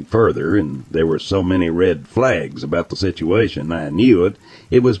anything further, and there were so many red flags about the situation I knew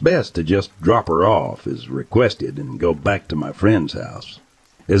it was best to just drop her off as requested and go back to my friend's house.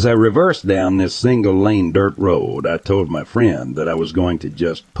 As I reversed down this single-lane dirt road, I told my friend that I was going to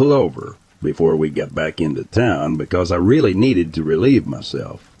just pull over before we got back into town because I really needed to relieve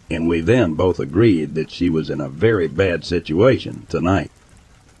myself, and we then both agreed that she was in a very bad situation tonight.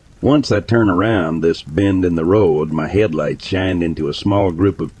 Once I turned around this bend in the road, my headlights shined into a small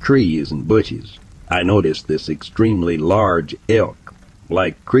group of trees and bushes. I noticed this extremely large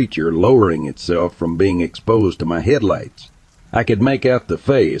elk-like creature lowering itself from being exposed to my headlights. I could make out the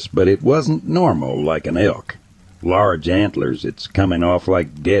face, but it wasn't normal like an elk. Large antlers, it's coming off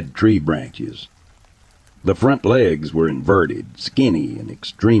like dead tree branches. The front legs were inverted, skinny, and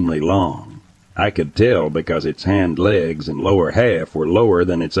extremely long. I could tell because its hind legs and lower half were lower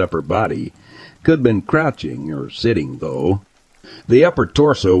than its upper body. Could been crouching or sitting, though. The upper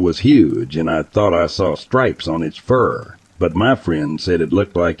torso was huge, and I thought I saw stripes on its fur, but my friend said it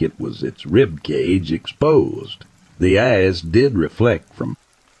looked like it was its rib cage exposed. The eyes did reflect from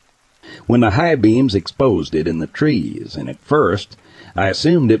when the high beams exposed it in the trees, and at first I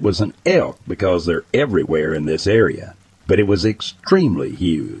assumed it was an elk because they're everywhere in this area. But it was extremely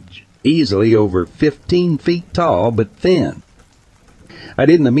huge, easily over 15 feet tall but thin. I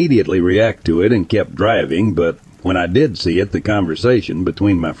didn't immediately react to it and kept driving, but when I did see it, the conversation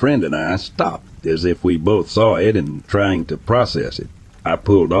between my friend and I stopped as if we both saw it and trying to process it. I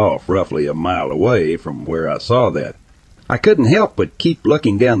pulled off roughly a mile away from where I saw that. I couldn't help but keep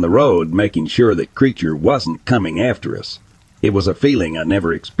looking down the road, making sure the creature wasn't coming after us. It was a feeling I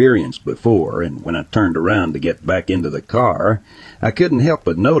never experienced before, and when I turned around to get back into the car, I couldn't help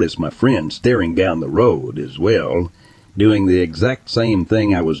but notice my friend staring down the road as well, doing the exact same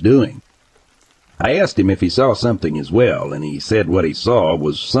thing I was doing. I asked him if he saw something as well, and he said what he saw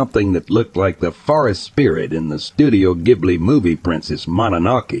was something that looked like the forest spirit in the Studio Ghibli movie Princess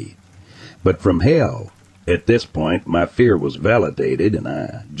Mononoke, but from hell. At this point, my fear was validated, and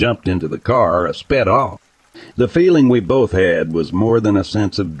I jumped into the car and sped off. The feeling we both had was more than a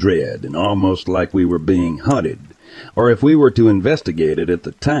sense of dread, and almost like we were being hunted, or if we were to investigate it at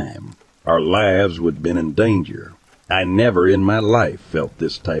the time, our lives would have been in danger. I never in my life felt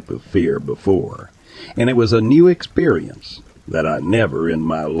this type of fear before, and it was a new experience that I never in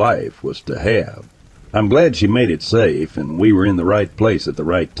my life was to have. I'm glad she made it safe, and we were in the right place at the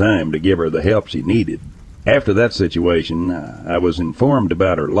right time to give her the help she needed. After that situation, I was informed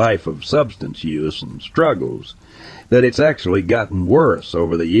about her life of substance use and struggles, that it's actually gotten worse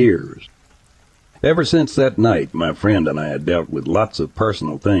over the years. Ever since that night, my friend and I had dealt with lots of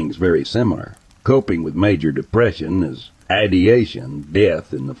personal things very similar. Coping with major depression is ideation,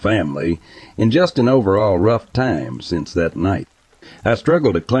 death in the family, and just an overall rough time since that night. I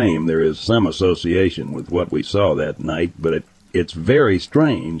struggle to claim there is some association with what we saw that night, but it's very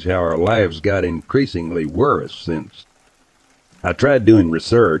strange how our lives got increasingly worse since. I tried doing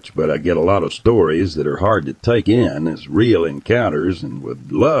research, but I get a lot of stories that are hard to take in as real encounters and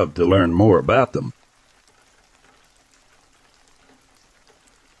would love to learn more about them.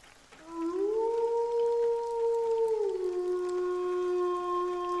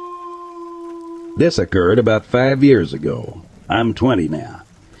 This occurred about 5 years ago. I'm 20 now.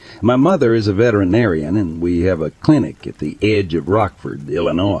 My mother is a veterinarian, and we have a clinic at the edge of Rockford,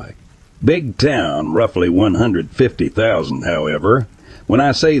 Illinois. Big town, roughly 150,000, however. When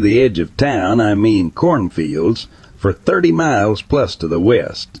I say the edge of town, I mean cornfields for 30 miles plus to the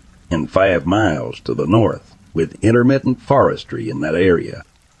west and 5 miles to the north, with intermittent forestry in that area.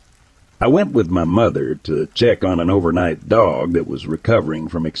 I went with my mother to check on an overnight dog that was recovering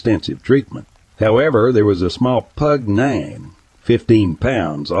from extensive treatment. However, there was a small pug 9, 15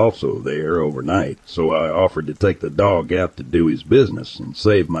 pounds, also there overnight, so I offered to take the dog out to do his business and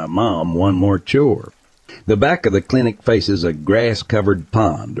save my mom one more chore. The back of the clinic faces a grass-covered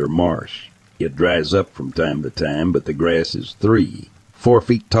pond or marsh. It dries up from time to time, but the grass is 4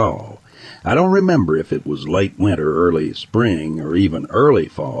 feet tall. I don't remember if it was late winter, early spring, or even early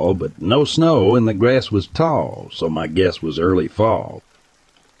fall, but no snow and the grass was tall, so my guess was early fall.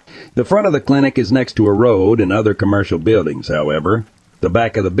 The front of the clinic is next to a road and other commercial buildings, however. The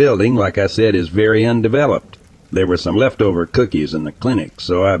back of the building, like I said, is very undeveloped. There were some leftover cookies in the clinic,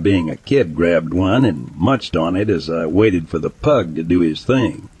 so I, being a kid, grabbed one and munched on it as I waited for the pug to do his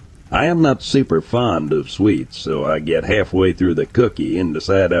thing. I am not super fond of sweets, so I get halfway through the cookie and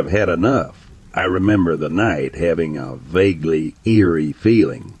decide I've had enough. I remember the night having a vaguely eerie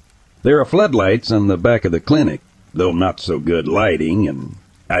feeling. There are floodlights on the back of the clinic, though not so good lighting, and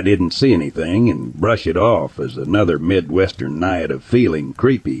I didn't see anything and brush it off as another Midwestern night of feeling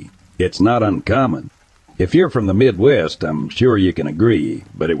creepy. It's not uncommon. If you're from the Midwest, I'm sure you can agree,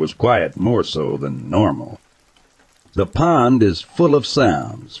 but it was quiet more so than normal. The pond is full of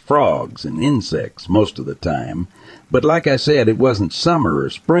sounds, frogs and insects most of the time, but like I said, it wasn't summer or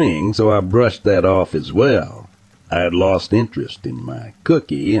spring, so I brushed that off as well. I had lost interest in my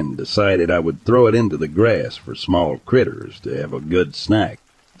cookie and decided I would throw it into the grass for small critters to have a good snack.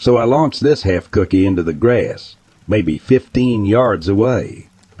 So I launched this half cookie into the grass, maybe 15 yards away.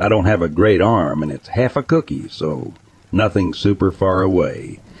 I don't have a great arm, and it's half a cookie, so nothing super far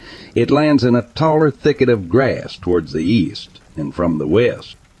away. It lands in a taller thicket of grass towards the east and from the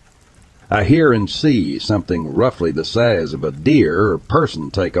west. I hear and see something roughly the size of a deer or person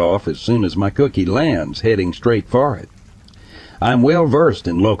take off as soon as my cookie lands, heading straight for it. I'm well versed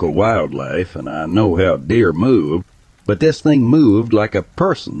in local wildlife, and I know how deer move, but this thing moved like a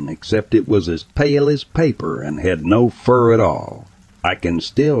person, except it was as pale as paper and had no fur at all. I can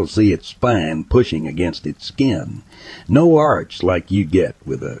still see its spine pushing against its skin. No arch like you get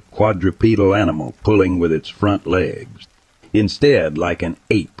with a quadrupedal animal pulling with its front legs. Instead, like an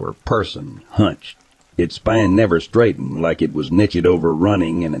ape or person, hunched. Its spine never straightened, like it was nichered over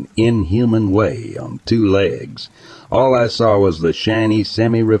running in an inhuman way on 2 legs. All I saw was the shiny,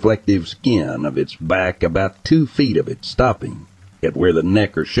 semi-reflective skin of its back, about 2 feet of it stopping at where the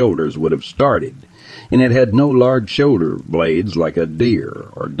neck or shoulders would have started, and it had no large shoulder blades like a deer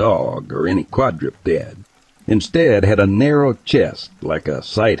or dog or any quadruped. Instead, had a narrow chest like a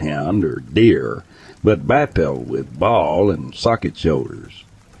sighthound or deer, but bipedal with ball and socket shoulders.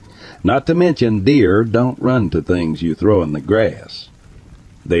 Not to mention, deer don't run to things you throw in the grass.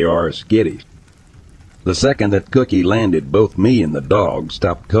 They are skittish. The second that cookie landed, both me and the dog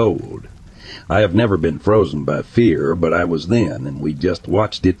stopped cold. I have never been frozen by fear, but I was then, and we just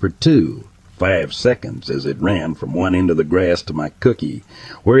watched it for 5 seconds as it ran from one end of the grass to my cookie,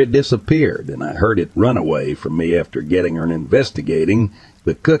 where it disappeared, and I heard it run away from me after getting her and investigating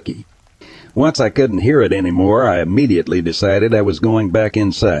the cookie. Once I couldn't hear it anymore, I immediately decided I was going back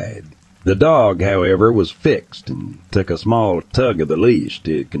inside. The dog, however, was fixed and took a small tug of the leash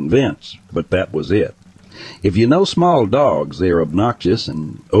to convince, but that was it. If you know small dogs, they are obnoxious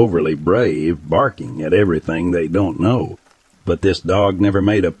and overly brave, barking at everything they don't know. But this dog never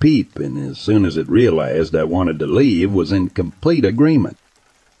made a peep, and as soon as it realized I wanted to leave, was in complete agreement.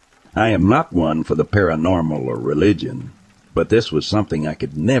 I am not one for the paranormal or religion, but this was something I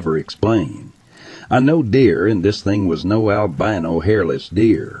could never explain. I know deer, and this thing was no albino hairless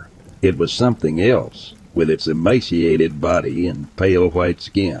deer. It was something else, with its emaciated body and pale white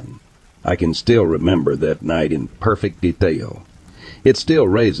skin. I can still remember that night in perfect detail. It still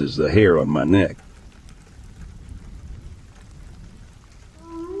raises the hair on my neck.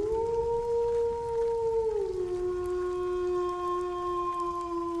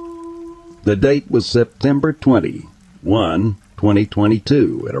 The date was September 21,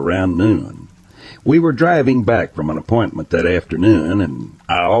 2022, at around noon. We were driving back from an appointment that afternoon, and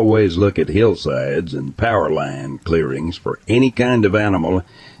I always look at hillsides and power line clearings for any kind of animal,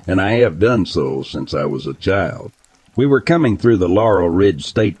 and I have done so since I was a child. We were coming through the Laurel Ridge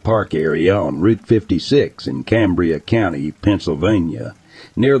State Park area on Route 56 in Cambria County, Pennsylvania,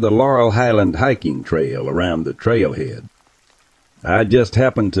 near the Laurel Highland hiking trail around the trailhead. I just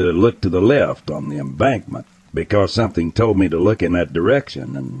happened to look to the left on the embankment because something told me to look in that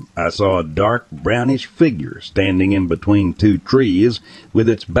direction, and I saw a dark brownish figure standing in between two trees with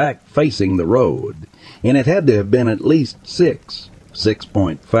its back facing the road, and it had to have been at least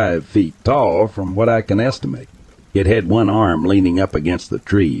 6.5 feet tall from what I can estimate. It had one arm leaning up against the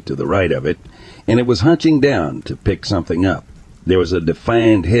tree to the right of it, and it was hunching down to pick something up. There was a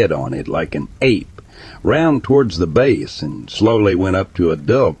defined head on it like an ape, round towards the base, and slowly went up to a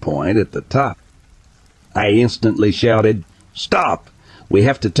dull point at the top. I instantly shouted, "Stop! We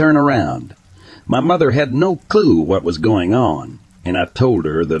have to turn around." My mother had no clue what was going on, and I told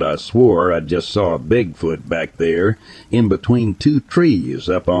her that I swore I just saw a Bigfoot back there in between two trees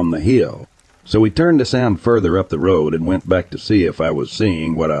up on the hill. So we turned the sound further up the road and went back to see if I was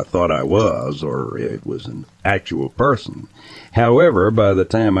seeing what I thought I was, or it was an actual person. However, by the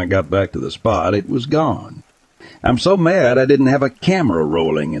time I got back to the spot, it was gone. I'm so mad I didn't have a camera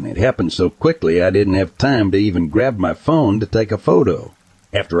rolling, and it happened so quickly I didn't have time to even grab my phone to take a photo.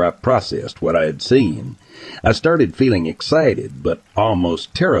 After I processed what I had seen, I started feeling excited, but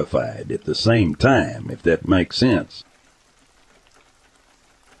almost terrified at the same time, if that makes sense.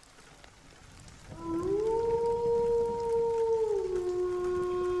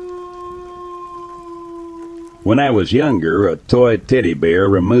 When I was younger, a toy teddy bear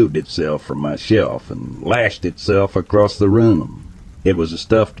removed itself from my shelf and lashed itself across the room. It was a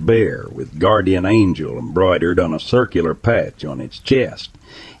stuffed bear with guardian angel embroidered on a circular patch on its chest,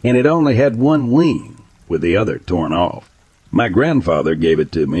 and it only had one wing, with the other torn off. My grandfather gave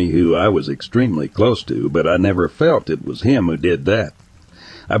it to me, who I was extremely close to, but I never felt it was him who did that.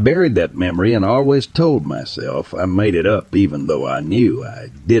 I buried that memory and always told myself I made it up even though I knew I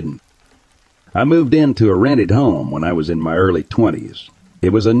didn't. I moved into a rented home when I was in my early 20s.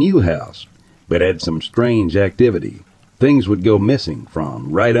 It was a new house, but had some strange activity. Things would go missing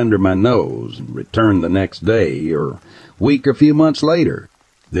from right under my nose and return the next day or week or few months later.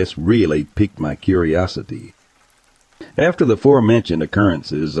 This really piqued my curiosity. After the aforementioned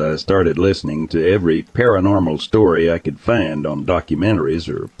occurrences, I started listening to every paranormal story I could find on documentaries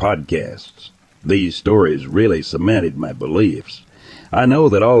or podcasts. These stories really cemented my beliefs. I know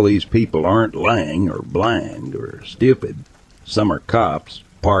that all these people aren't lying or blind or stupid. Some are cops,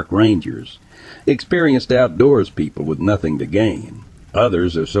 park rangers, experienced outdoors people with nothing to gain.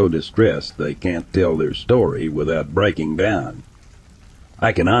 Others are so distressed they can't tell their story without breaking down.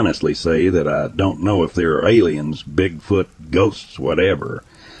 I can honestly say that I don't know if there are aliens, Bigfoot, ghosts, whatever,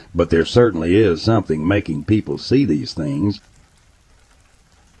 but there certainly is something making people see these things.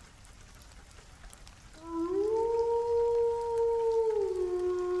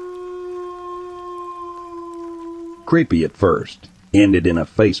 Creepy at first, ended in a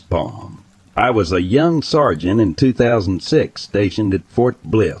facepalm. I was a young sergeant in 2006 stationed at Fort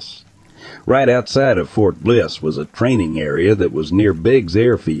Bliss. Right outside of Fort Bliss was a training area that was near Biggs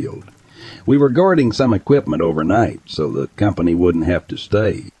Airfield. We were guarding some equipment overnight so the company wouldn't have to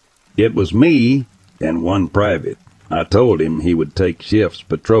stay. It was me and one private. I told him he would take shifts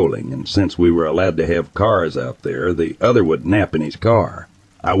patrolling, and since we were allowed to have cars out there, the other would nap in his car.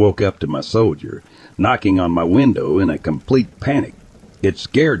 I woke up to my soldier knocking on my window in a complete panic. It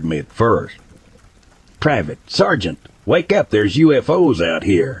scared me at first. "Private, Sergeant, wake up, there's UFOs out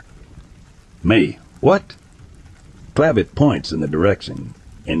here." Me, "What?" Private points in the direction,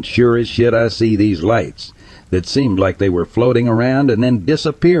 and sure as shit I see these lights that seemed like they were floating around and then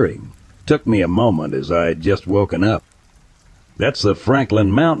disappearing. Took me a moment as I had just woken up. "That's the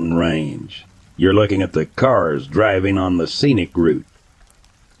Franklin Mountain Range. You're looking at the cars driving on the scenic route."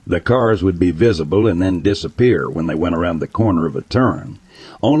 The cars would be visible and then disappear when they went around the corner of a turn,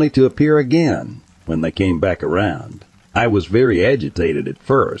 only to appear again when they came back around. I was very agitated at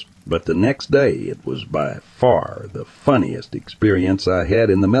first, but the next day it was by far the funniest experience I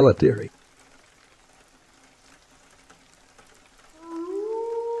had in the military.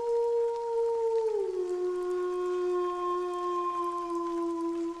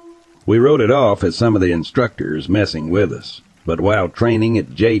 We wrote it off as some of the instructors messing with us, but while training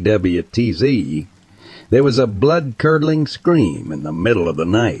at JWTZ, there was a blood-curdling scream in the middle of the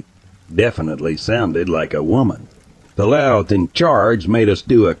night. Definitely sounded like a woman. The lout in charge made us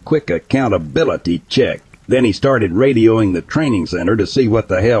do a quick accountability check. Then he started radioing the training center to see what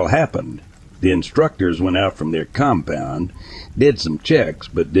the hell happened. The instructors went out from their compound, did some checks,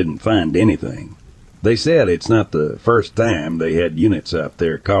 but didn't find anything. They said it's not the first time they had units out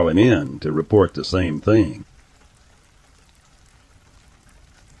there calling in to report the same thing.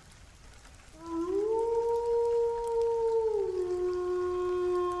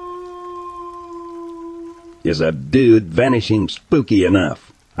 Is a dude vanishing spooky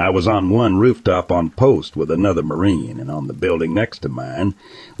enough? I was on one rooftop on post with another Marine, and on the building next to mine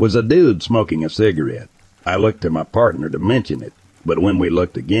was a dude smoking a cigarette. I looked to my partner to mention it, but when we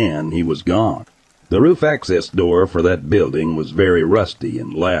looked again, he was gone. The roof access door for that building was very rusty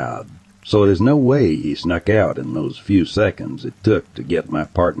and loud, so there's no way he snuck out in those few seconds it took to get my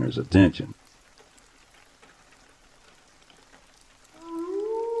partner's attention.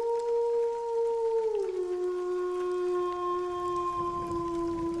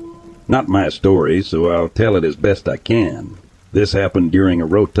 Not my story, so I'll tell it as best I can. This happened during a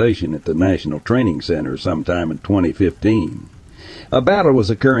rotation at the National Training Center sometime in 2015. A battle was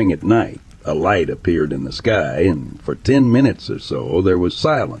occurring at night. A light appeared in the sky, and for 10 minutes or so there was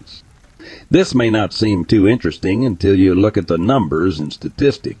silence. This may not seem too interesting until you look at the numbers and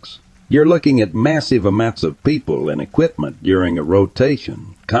statistics. You're looking at massive amounts of people and equipment during a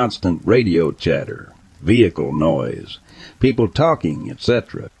rotation, constant radio chatter, vehicle noise, people talking,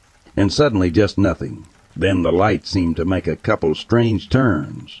 etc. And suddenly just nothing. Then the light seemed to make a couple strange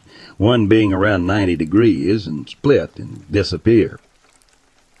turns, one being around 90 degrees and split and disappear.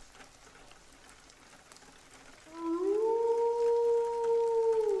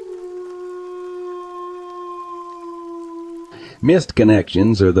 Missed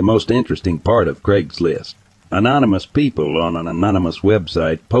connections are the most interesting part of Craigslist. Anonymous people on an anonymous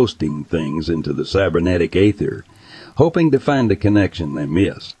website posting things into the cybernetic aether, hoping to find a connection they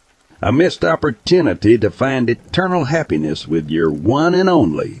missed. A missed opportunity to find eternal happiness with your one and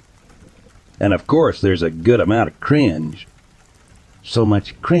only. And of course there's a good amount of cringe. So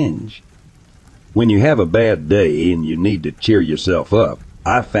much cringe. When you have a bad day and you need to cheer yourself up,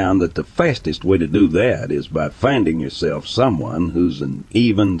 I found that the fastest way to do that is by finding yourself someone who's an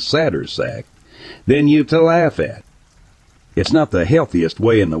even sadder sack than you to laugh at. It's not the healthiest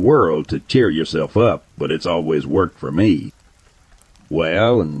way in the world to cheer yourself up, but it's always worked for me.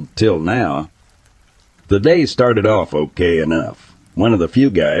 Well, until now. The day started off okay enough. One of the few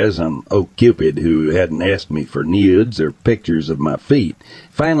guys on OkCupid who hadn't asked me for nudes or pictures of my feet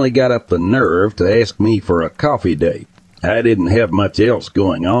finally got up the nerve to ask me for a coffee date. I didn't have much else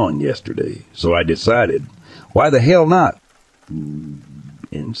going on yesterday, so I decided, why the hell not?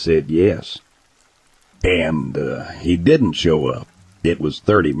 And said yes. And he didn't show up. It was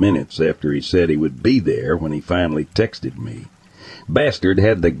 30 minutes after he said he would be there when he finally texted me. Bastard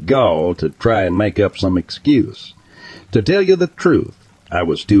had the gall to try and make up some excuse. To tell you the truth, I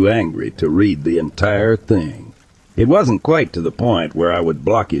was too angry to read the entire thing. It wasn't quite to the point where I would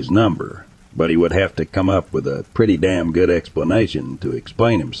block his number, but he would have to come up with a pretty damn good explanation to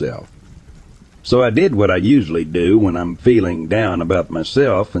explain himself. So I did what I usually do when I'm feeling down about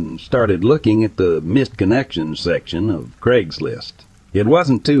myself and started looking at the missed connections section of Craigslist. It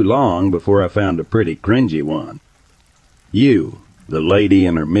wasn't too long before I found a pretty cringy one. You, the lady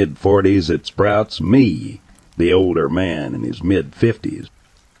in her mid-40s that sprouts, me, the older man in his mid-50s.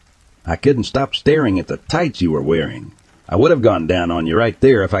 I couldn't stop staring at the tights you were wearing. I would have gone down on you right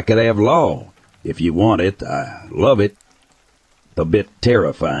there if I could have law. If you want it, I love it. A bit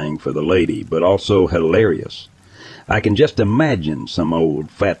terrifying for the lady, but also hilarious. I can just imagine some old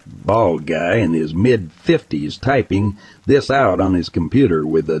fat bald guy in his mid-50s typing this out on his computer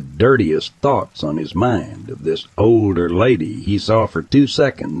with the dirtiest thoughts on his mind of this older lady he saw for 2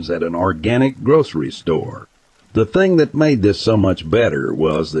 seconds at an organic grocery store. The thing that made this so much better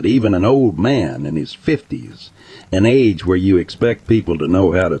was that even an old man in his 50s, an age where you expect people to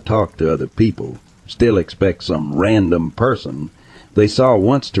know how to talk to other people, still expect some random person they saw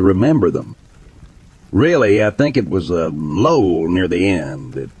once to remember them. Really, I think it was a lull near the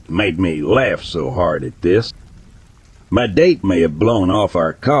end that made me laugh so hard at this. My date may have blown off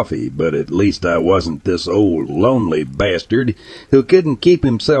our coffee, but at least I wasn't this old lonely bastard who couldn't keep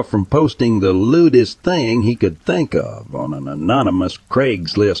himself from posting the lewdest thing he could think of on an anonymous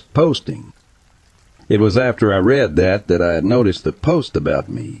Craigslist posting. It was after I read that I noticed the post about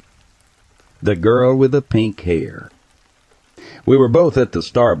me. The girl with the pink hair. We were both at the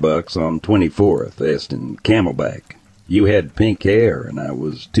Starbucks on 24th, Eston Camelback. You had pink hair, and I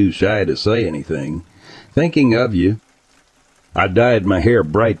was too shy to say anything. Thinking of you. I dyed my hair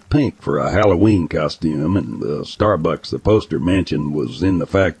bright pink for a Halloween costume, and the Starbucks the poster mentioned was in the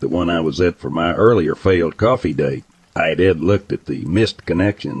fact the one I was at for my earlier failed coffee date. I had looked at the missed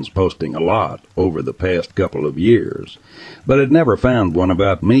connections posting a lot over the past couple of years, but had never found one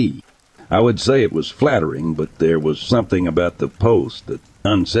about me. I would say it was flattering, but there was something about the post that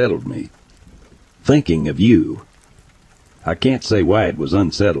unsettled me. Thinking of you. I can't say why it was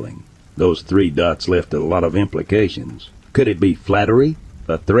unsettling. Those 3 dots left a lot of implications. Could it be flattery?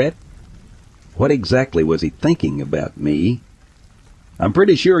 A threat? What exactly was he thinking about me? I'm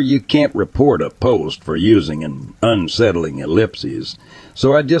pretty sure you can't report a post for using an unsettling ellipses,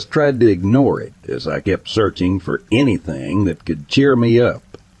 so I just tried to ignore it as I kept searching for anything that could cheer me up.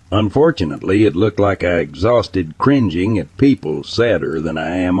 Unfortunately, it looked like I exhausted cringing at people sadder than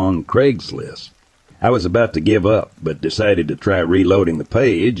I am on Craigslist. I was about to give up, but decided to try reloading the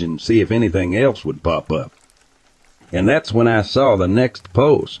page and see if anything else would pop up. And that's when I saw the next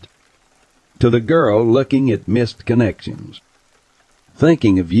post. To the girl looking at missed connections.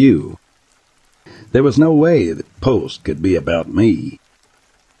 Thinking of you. There was no way that post could be about me.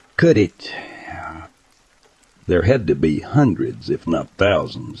 Could it? There had to be hundreds, if not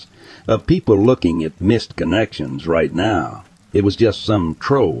thousands, of people looking at missed connections right now. It was just some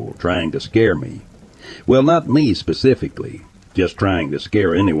troll trying to scare me. Well, not me specifically. Just trying to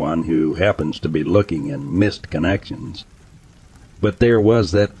scare anyone who happens to be looking in missed connections. But there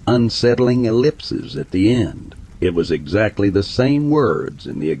was that unsettling ellipses at the end. It was exactly the same words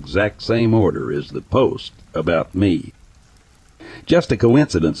in the exact same order as the post about me. Just a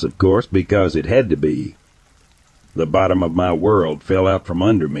coincidence, of course, because it had to be. The bottom of my world fell out from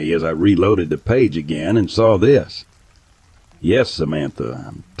under me as I reloaded the page again and saw this. Yes, Samantha,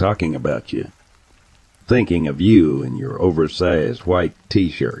 I'm talking about you. Thinking of you in your oversized white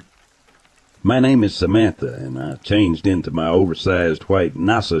t-shirt. My name is Samantha, and I changed into my oversized white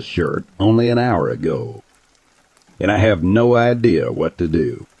NASA shirt only an hour ago. And I have no idea what to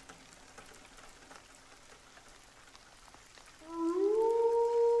do.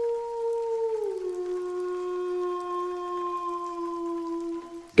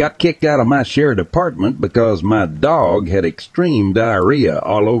 Got kicked out of my shared apartment because my dog had extreme diarrhea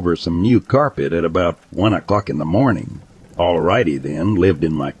all over some new carpet at about 1 o'clock in the morning. Alrighty then, lived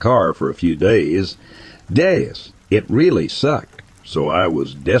in my car for a few days. Days. It really sucked, so I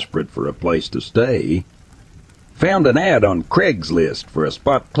was desperate for a place to stay. Found an ad on Craigslist for a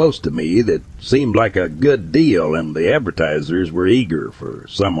spot close to me that seemed like a good deal, and the advertisers were eager for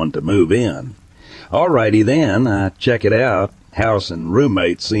someone to move in. Alrighty then, I check it out. House and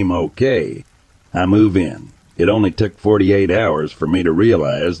roommates seem okay. I move in. It only took 48 hours for me to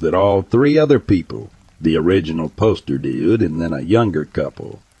realize that all 3 other people, the original poster dude and then a younger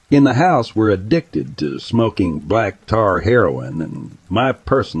couple, in the house were addicted to smoking black tar heroin, and my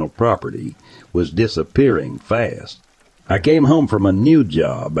personal property was disappearing fast. I came home from a new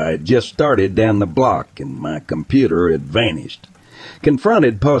job. I had just started down the block and my computer had vanished.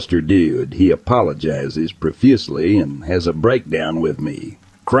 Confronted poster dude, he apologizes profusely and has a breakdown with me,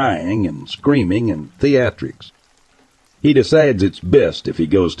 crying and screaming and theatrics. He decides it's best if he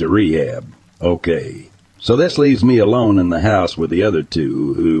goes to rehab. Okay, so this leaves me alone in the house with the other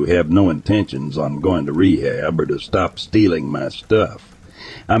 2 who have no intentions on going to rehab or to stop stealing my stuff.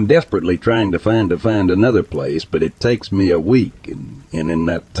 I'm desperately trying to find another place, but it takes me a week, and in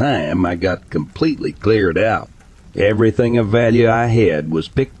that time I got completely cleared out. Everything of value I had was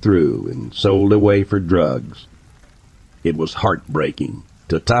picked through and sold away for drugs. It was heartbreaking.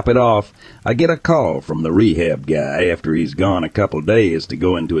 To top it off, I get a call from the rehab guy after he's gone a couple days to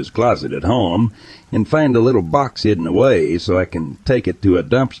go into his closet at home and find a little box hidden away so I can take it to a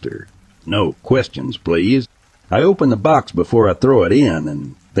dumpster. No questions, please. I open the box before I throw it in,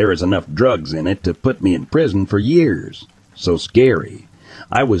 and there is enough drugs in it to put me in prison for years. So scary.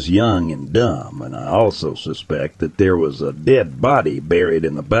 I was young and dumb, and I also suspect that there was a dead body buried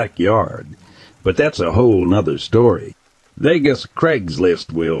in the backyard. But that's a whole nother story. Vegas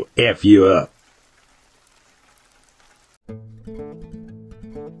Craigslist will F you up.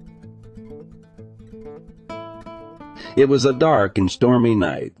 It was a dark and stormy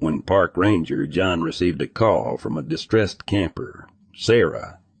night when Park Ranger John received a call from a distressed camper,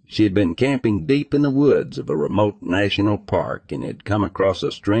 Sarah. She had been camping deep in the woods of a remote national park and had come across a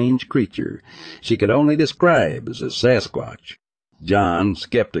strange creature she could only describe as a Sasquatch. John,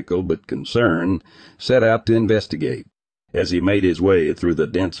 skeptical but concerned, set out to investigate. As he made his way through the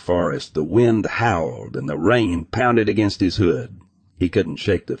dense forest, the wind howled and the rain pounded against his hood. He couldn't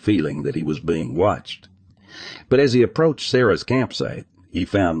shake the feeling that he was being watched. But as he approached Sarah's campsite, he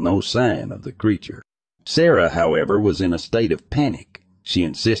found no sign of the creature. Sarah, however, was in a state of panic. She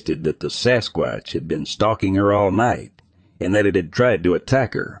insisted that the Sasquatch had been stalking her all night, and that it had tried to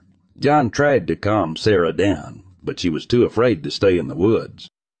attack her. John tried to calm Sarah down, but she was too afraid to stay in the woods.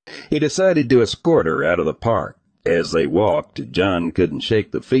 He decided to escort her out of the park. As they walked, John couldn't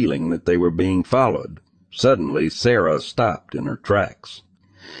shake the feeling that they were being followed. Suddenly, Sarah stopped in her tracks.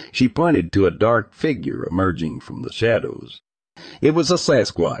 She pointed to a dark figure emerging from the shadows. It was a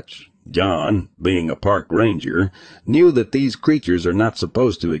Sasquatch. John, being a park ranger, knew that these creatures are not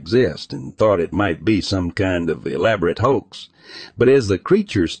supposed to exist and thought it might be some kind of elaborate hoax. But as the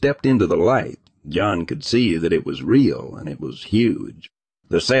creature stepped into the light, John could see that it was real and it was huge.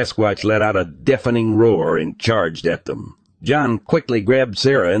 The Sasquatch let out a deafening roar and charged at them. John quickly grabbed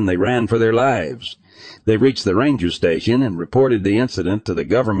Sarah and they ran for their lives. They reached the ranger station and reported the incident to the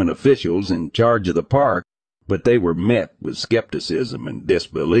government officials in charge of the park, but they were met with skepticism and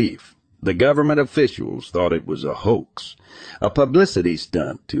disbelief. The government officials thought it was a hoax, a publicity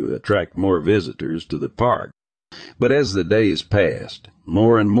stunt to attract more visitors to the park. But as the days passed,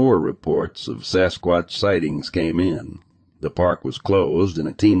 more and more reports of Sasquatch sightings came in. The park was closed and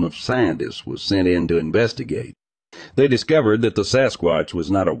a team of scientists was sent in to investigate. They discovered that the Sasquatch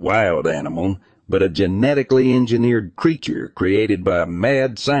was not a wild animal, but a genetically engineered creature created by a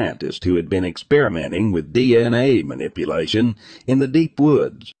mad scientist who had been experimenting with DNA manipulation in the deep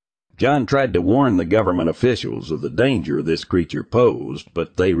woods. John tried to warn the government officials of the danger this creature posed,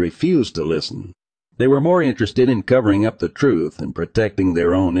 but they refused to listen. They were more interested in covering up the truth and protecting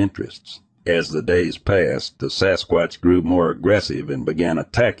their own interests. As the days passed, the Sasquatch grew more aggressive and began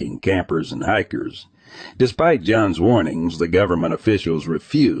attacking campers and hikers. Despite John's warnings, the government officials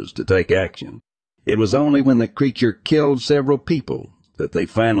refused to take action. It was only when the creature killed several people that they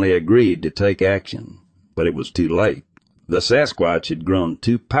finally agreed to take action. But it was too late. The Sasquatch had grown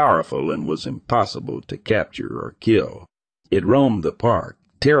too powerful and was impossible to capture or kill. It roamed the park,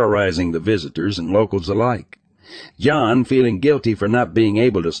 terrorizing the visitors and locals alike. John, feeling guilty for not being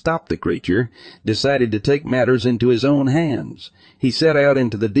able to stop the creature, decided to take matters into his own hands. He set out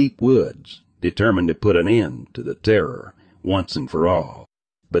into the deep woods, determined to put an end to the terror once and for all.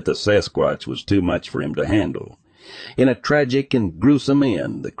 But the Sasquatch was too much for him to handle. In a tragic and gruesome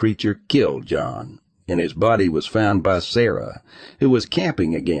end, the creature killed John, and his body was found by Sarah, who was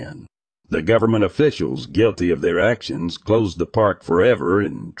camping again. The government officials, guilty of their actions, closed the park forever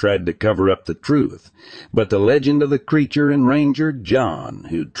and tried to cover up the truth. But the legend of the creature and ranger John,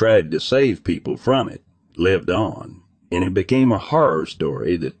 who tried to save people from it, lived on, and it became a horror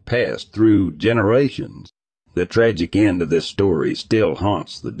story that passed through generations. The tragic end of this story still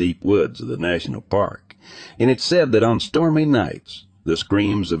haunts the deep woods of the national park, and it's said that on stormy nights, the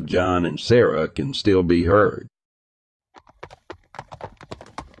screams of John and Sarah can still be heard.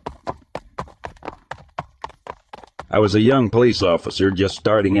 I was a young police officer just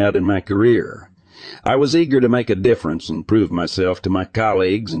starting out in my career. I was eager to make a difference and prove myself to my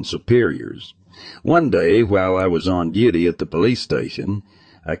colleagues and superiors. One day, while I was on duty at the police station,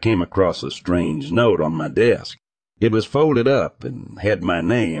 I came across a strange note on my desk. It was folded up and had my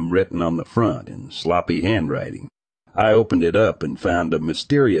name written on the front in sloppy handwriting. I opened it up and found a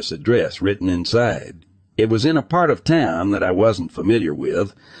mysterious address written inside. It was in a part of town that I wasn't familiar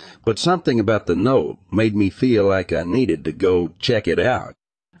with, but something about the note made me feel like I needed to go check it out.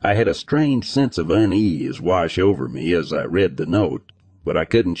 I had a strange sense of unease wash over me as I read the note, but I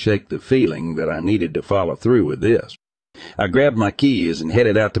couldn't shake the feeling that I needed to follow through with this. I grabbed my keys and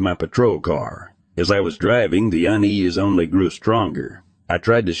headed out to my patrol car. As I was driving, the unease only grew stronger. I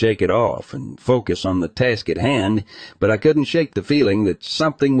tried to shake it off and focus on the task at hand, but I couldn't shake the feeling that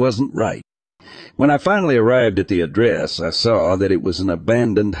something wasn't right. When I finally arrived at the address, I saw that it was an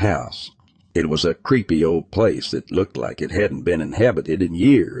abandoned house. It was a creepy old place that looked like it hadn't been inhabited in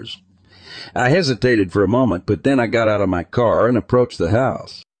years. I hesitated for a moment, but then I got out of my car and approached the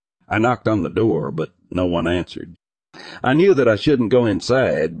house. I knocked on the door, but no one answered. I knew that I shouldn't go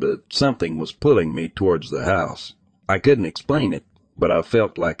inside, but something was pulling me towards the house. I couldn't explain it, but I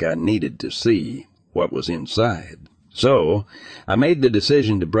felt like I needed to see what was inside. So I made the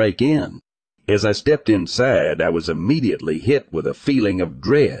decision to break in. As I stepped inside, I was immediately hit with a feeling of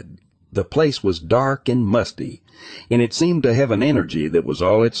dread. The place was dark and musty, and it seemed to have an energy that was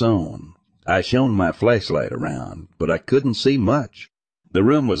all its own. I shone my flashlight around, but I couldn't see much. The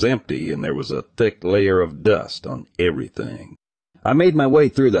room was empty, and there was a thick layer of dust on everything. I made my way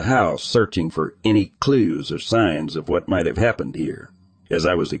through the house, searching for any clues or signs of what might have happened here. As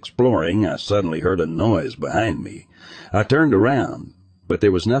I was exploring, I suddenly heard a noise behind me. I turned around, but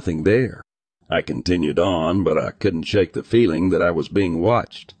there was nothing there. I continued on, but I couldn't shake the feeling that I was being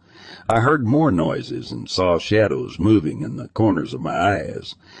watched. I heard more noises and saw shadows moving in the corners of my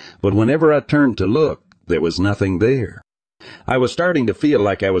eyes, but whenever I turned to look, there was nothing there. I was starting to feel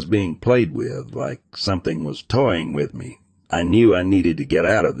like I was being played with, like something was toying with me. I knew I needed to get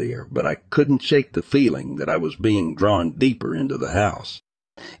out of there, but I couldn't shake the feeling that I was being drawn deeper into the house.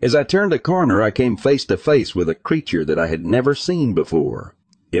 As I turned a corner, I came face to face with a creature that I had never seen before.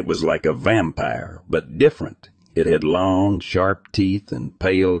 It was like a vampire, but different. It had long, sharp teeth and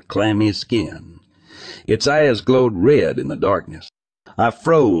pale, clammy skin. Its eyes glowed red in the darkness. I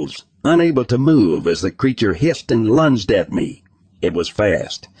froze, unable to move, as the creature hissed and lunged at me. It was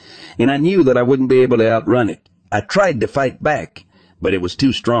fast, and I knew that I wouldn't be able to outrun it. I tried to fight back, but it was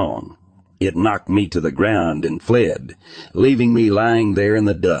too strong. It knocked me to the ground and fled, leaving me lying there in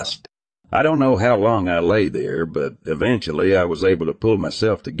the dust. I don't know how long I lay there, but eventually I was able to pull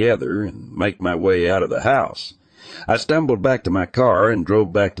myself together and make my way out of the house. I stumbled back to my car and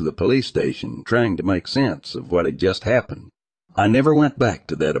drove back to the police station, trying to make sense of what had just happened. I never went back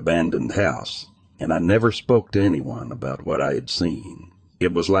to that abandoned house, and I never spoke to anyone about what I had seen.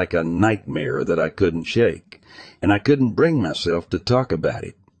 It was like a nightmare that I couldn't shake, and I couldn't bring myself to talk about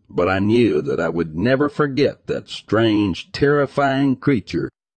it. But I knew that I would never forget that strange, terrifying creature.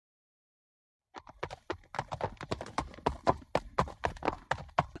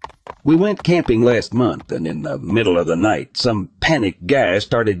 We went camping last month, and in the middle of the night, some panicked guy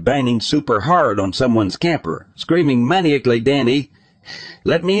started banging super hard on someone's camper, screaming maniacally, "Danny,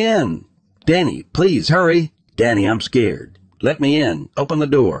 let me in! Danny, please, hurry! Danny, I'm scared. Let me in. Open the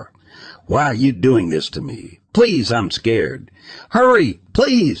door. Why are you doing this to me? Please, I'm scared. Hurry,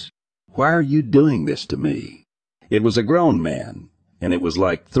 please! Why are you doing this to me?" It was a grown man, and it was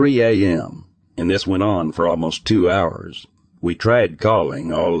like 3 a.m., and this went on for almost 2 hours. We tried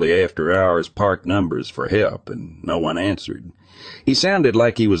calling all the after-hours park numbers for help, and no one answered. He sounded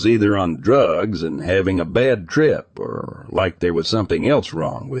like he was either on drugs and having a bad trip, or like there was something else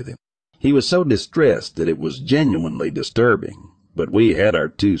wrong with him. He was so distressed that it was genuinely disturbing, but we had our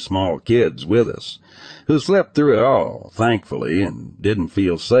 2 small kids with us, who slept through it all, thankfully, and didn't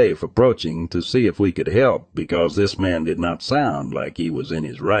feel safe approaching to see if we could help, because this man did not sound like he was in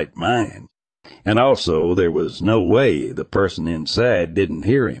his right mind. And also, there was no way the person inside didn't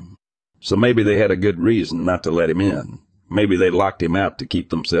hear him. So maybe they had a good reason not to let him in. Maybe they locked him out to keep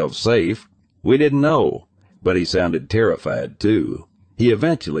themselves safe. We didn't know, but he sounded terrified, too. He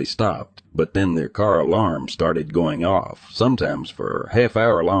eventually stopped, but then their car alarm started going off, sometimes for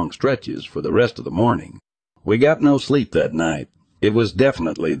half-hour-long stretches for the rest of the morning. We got no sleep that night. It was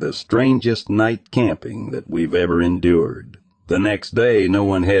definitely the strangest night camping that we've ever endured. The next day, no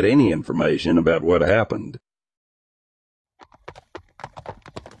one had any information about what happened.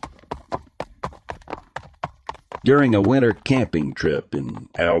 During a winter camping trip in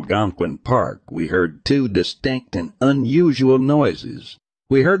Algonquin Park, we heard 2 distinct and unusual noises.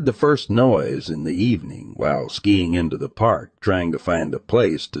 We heard the first noise in the evening while skiing into the park, trying to find a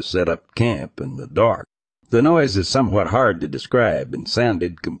place to set up camp in the dark. The noise is somewhat hard to describe and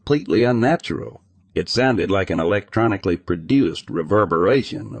sounded completely unnatural. It sounded like an electronically produced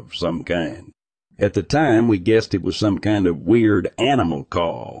reverberation of some kind. At the time, we guessed it was some kind of weird animal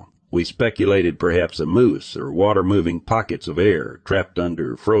call. We speculated perhaps a moose or water-moving pockets of air trapped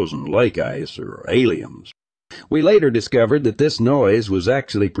under frozen lake ice or aliens. We later discovered that this noise was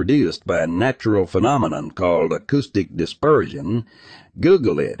actually produced by a natural phenomenon called acoustic dispersion.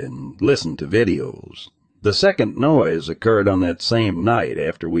 Google it and listen to videos. The second noise occurred on that same night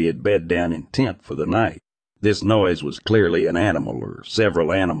after we had bed down in tent for the night. This noise was clearly an animal or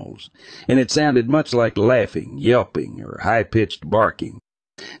several animals, and it sounded much like laughing, yelping, or high-pitched barking.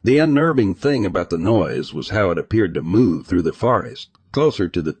 The unnerving thing about the noise was how it appeared to move through the forest, closer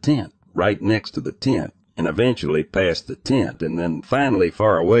to the tent, right next to the tent, and eventually past the tent, and then finally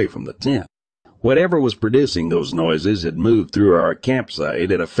far away from the tent. Whatever was producing those noises had moved through our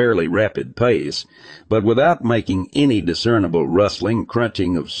campsite at a fairly rapid pace, but without making any discernible rustling,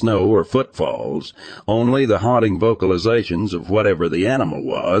 crunching of snow or footfalls, only the haunting vocalizations of whatever the animal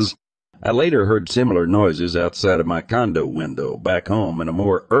was. I later heard similar noises outside of my condo window back home in a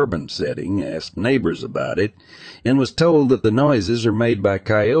more urban setting, asked neighbors about it, and was told that the noises are made by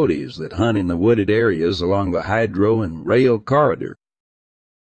coyotes that hunt in the wooded areas along the hydro and rail corridor.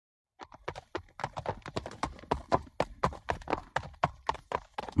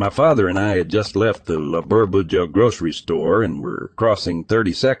 My father and I had just left the La Burbuja grocery store and were crossing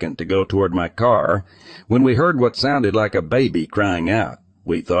 32nd to go toward my car when we heard what sounded like a baby crying out.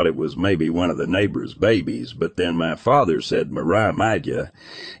 We thought it was maybe one of the neighbors' babies, but then my father said Mariah Maja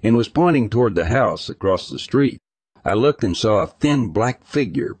and was pointing toward the house across the street. I looked and saw a thin black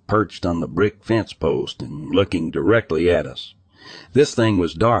figure perched on the brick fence post and looking directly at us. This thing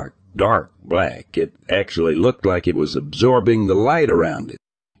was dark black. It actually looked like it was absorbing the light around it.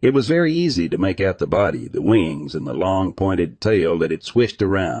 It was very easy to make out the body, the wings, and the long pointed tail that it swished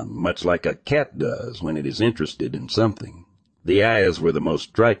around, much like a cat does when it is interested in something. The eyes were the most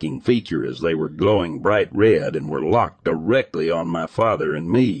striking feature, as they were glowing bright red and were locked directly on my father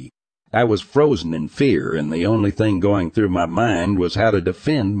and me. I was frozen in fear, and the only thing going through my mind was how to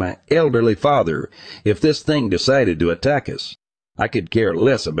defend my elderly father if this thing decided to attack us. I could care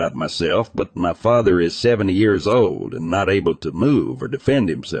less about myself, but my father is 70 years old and not able to move or defend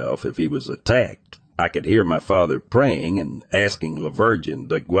himself if he was attacked. I could hear my father praying and asking La Virgin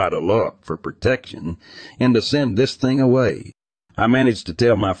de Guadalupe for protection and to send this thing away. I managed to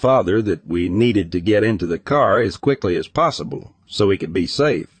tell my father that we needed to get into the car as quickly as possible so he could be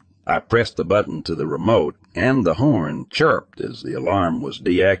safe. I pressed the button to the remote, and the horn chirped as the alarm was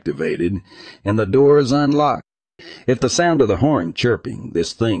deactivated and the doors unlocked. At the sound of the horn chirping,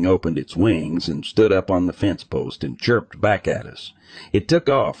 this thing opened its wings and stood up on the fence post and chirped back at us. It took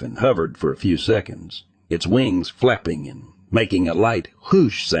off and hovered for a few seconds, its wings flapping and making a light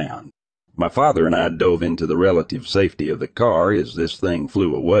whoosh sound. My father and I dove into the relative safety of the car as this thing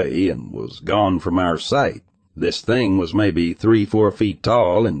flew away and was gone from our sight. This thing was maybe 3-4 feet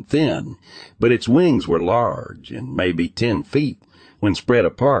tall and thin, but its wings were large and maybe 10 feet when spread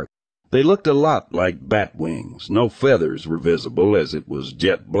apart. They looked a lot like bat wings. No feathers were visible, as it was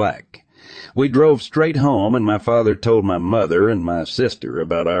jet black. We drove straight home, and my father told my mother and my sister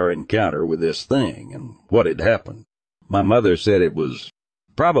about our encounter with this thing and what had happened. My mother said it was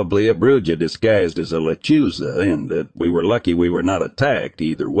probably a bruja disguised as a lechuza, and that we were lucky we were not attacked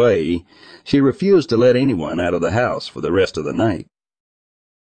either way. She refused to let anyone out of the house for the rest of the night.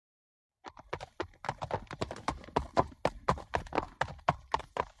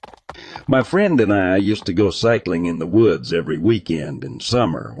 My friend and I used to go cycling in the woods every weekend in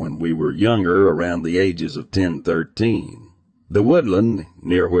summer when we were younger, around the ages of 10-13. The woodland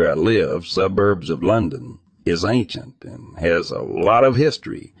near where I live, suburbs of London, is ancient and has a lot of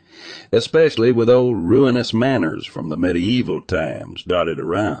history, especially with old ruinous manors from the medieval times dotted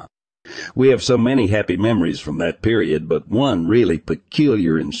around. We have so many happy memories from that period, but one really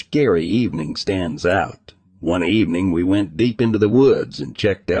peculiar and scary evening stands out. One evening we went deep into the woods and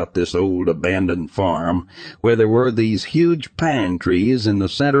checked out this old abandoned farm where there were these huge pine trees in the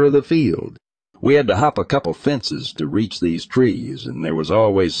center of the field. We had to hop a couple fences to reach these trees, and there was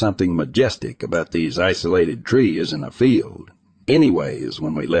always something majestic about these isolated trees in a field. Anyways,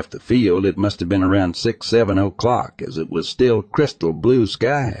 when we left the field, it must have been around 6-7 o'clock, as it was still crystal blue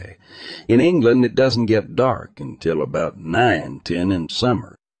sky. In England, it doesn't get dark until about 9-10 in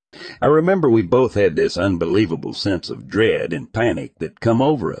summer. I remember we both had this unbelievable sense of dread and panic that come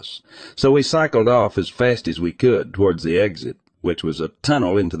over us, so we cycled off as fast as we could towards the exit, which was a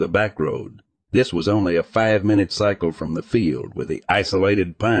tunnel into the back road. This was only a 5-minute cycle from the field with the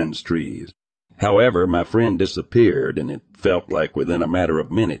isolated pine trees. However, my friend disappeared, and it felt like within a matter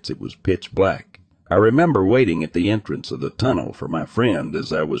of minutes it was pitch black. I remember waiting at the entrance of the tunnel for my friend,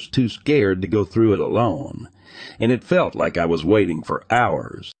 as I was too scared to go through it alone, and it felt like I was waiting for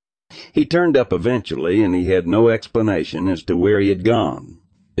hours. He turned up eventually, and he had no explanation as to where he had gone.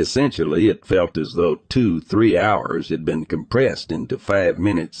 Essentially, it felt as though 2-3 hours had been compressed into 5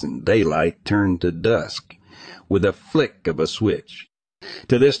 minutes, and daylight turned to dusk with a flick of a switch.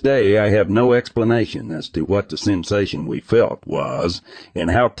 To this day, I have no explanation as to what the sensation we felt was and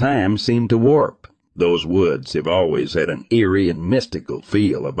how time seemed to warp. Those woods have always had an eerie and mystical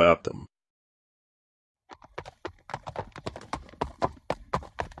feel about them.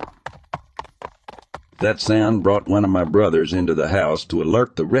 That sound brought one of my brothers into the house to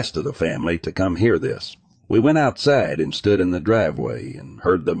alert the rest of the family to come hear this. We went outside and stood in the driveway and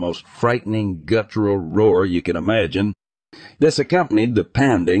heard the most frightening guttural roar you can imagine. This accompanied the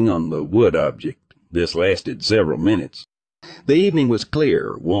pounding on the wood object. This lasted several minutes. The evening was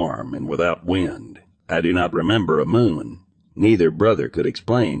clear, warm, and without wind. I do not remember a moon. Neither brother could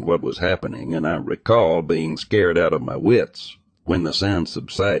explain what was happening, and I recall being scared out of my wits. When the sound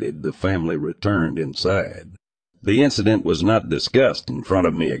subsided, the family returned inside. The incident was not discussed in front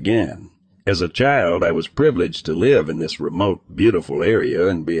of me again. As a child, I was privileged to live in this remote, beautiful area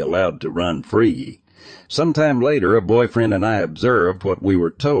and be allowed to run free. Sometime later, a boyfriend and I observed what we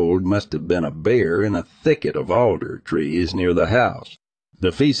were told must have been a bear in a thicket of alder trees near the house.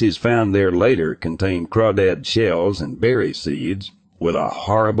 The feces found there later contained crawdad shells and berry seeds with a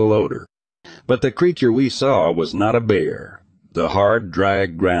horrible odor. But the creature we saw was not a bear. The hard, dry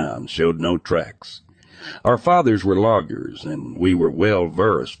ground showed no tracks. Our fathers were loggers, and we were well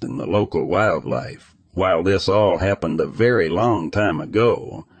versed in the local wildlife. While this all happened a very long time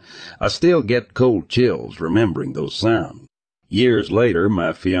ago, I still get cold chills remembering those sounds. Years later,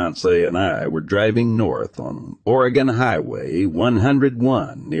 my fiancée and I were driving north on Oregon Highway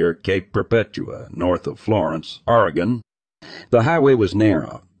 101 near Cape Perpetua, north of Florence, Oregon. The highway was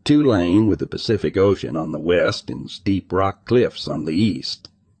narrow, two-lane with the Pacific Ocean on the west and steep rock cliffs on the east.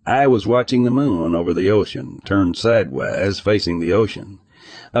 I was watching the moon over the ocean, turned sidewise facing the ocean.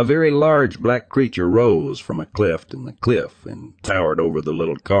 A very large black creature rose from a cleft in the cliff and towered over the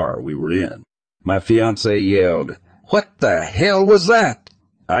little car we were in. My fiancée yelled, "What the hell was that?"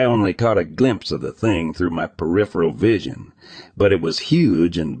 I only caught a glimpse of the thing through my peripheral vision, but it was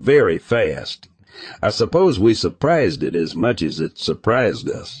huge and very fast. I suppose we surprised it as much as it surprised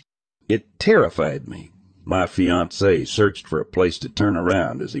us. It terrified me. My fiancé searched for a place to turn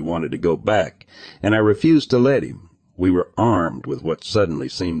around as he wanted to go back, and I refused to let him. We were armed with what suddenly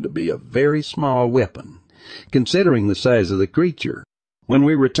seemed to be a very small weapon, considering the size of the creature. When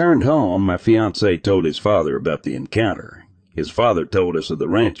we returned home, my fiancé told his father about the encounter. His father told us of the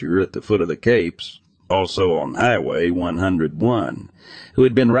rancher at the foot of the Capes, also on Highway 101, who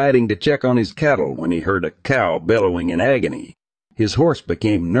had been riding to check on his cattle when he heard a cow bellowing in agony. His horse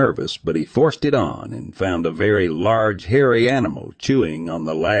became nervous, but he forced it on and found a very large, hairy animal chewing on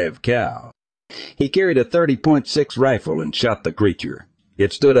the live cow. He carried a 30.6 rifle and shot the creature.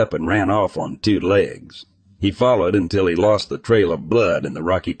 It stood up and ran off on two legs. He followed until he lost the trail of blood in the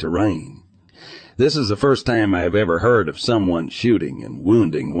rocky terrain. This is the first time I have ever heard of someone shooting and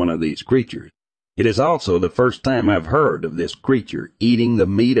wounding one of these creatures. It is also the first time I've heard of this creature eating the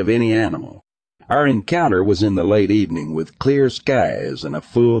meat of any animal. Our encounter was in the late evening with clear skies and a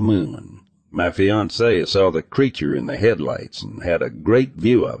full moon. My fiancé saw the creature in the headlights and had a great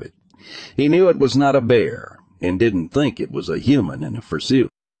view of it. He knew it was not a bear and didn't think it was a human in a pursuit.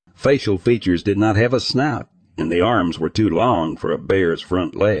 Facial features did not have a snout, and the arms were too long for a bear's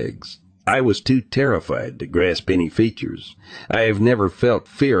front legs. I was too terrified to grasp any features. I have never felt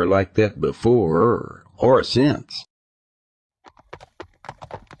fear like that before or since.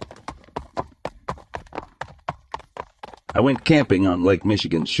 I went camping on Lake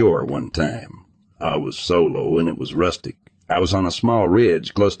Michigan's shore one time. I was solo and it was rustic. I was on a small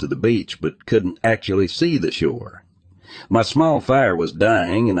ridge close to the beach, but couldn't actually see the shore. My small fire was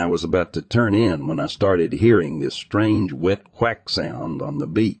dying, and I was about to turn in when I started hearing this strange wet whack sound on the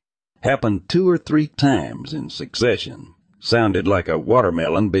beach. Happened 2 or 3 times in succession. Sounded like a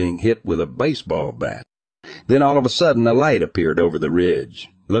watermelon being hit with a baseball bat. Then all of a sudden a light appeared over the ridge.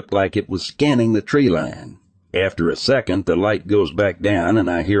 Looked like it was scanning the tree line. After a second, the light goes back down, and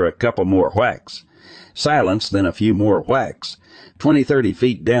I hear a couple more whacks. Silence, then a few more whacks, 20-30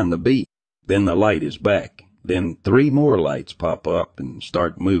 feet down the beach. Then the light is back. Then 3 more lights pop up and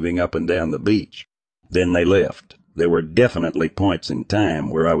start moving up and down the beach. Then they left. There were definitely points in time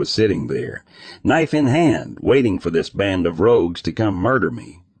where I was sitting there, knife in hand, waiting for this band of rogues to come murder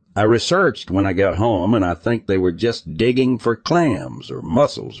me. I researched when I got home, and I think they were just digging for clams or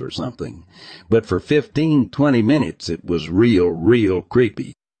mussels or something. But for 15-20 minutes it was real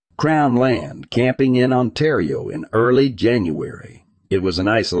creepy. Crown land, camping in Ontario in early January. It was an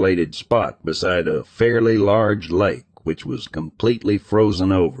isolated spot beside a fairly large lake, which was completely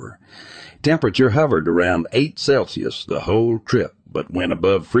frozen over. Temperature hovered around 8 Celsius the whole trip, but went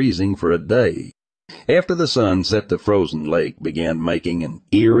above freezing for a day. After the sun set, the frozen lake began making an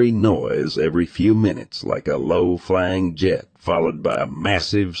eerie noise every few minutes, like a low-flying jet, followed by a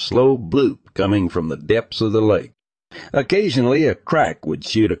massive, slow bloop coming from the depths of the lake. Occasionally a crack would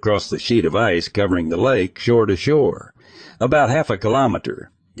shoot across the sheet of ice covering the lake shore to shore, about half a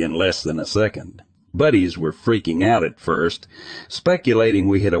kilometer, in less than a second. Buddies were freaking out at first, speculating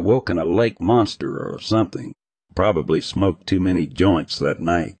we had awoken a lake monster or something. Probably smoked too many joints that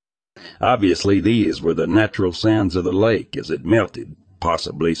night. Obviously these were the natural sounds of the lake as it melted,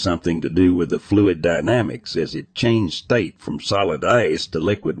 possibly something to do with the fluid dynamics as it changed state from solid ice to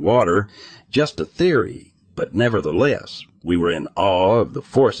liquid water. Just a theory, but nevertheless, we were in awe of the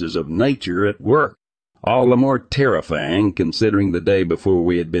forces of nature at work. All the more terrifying considering the day before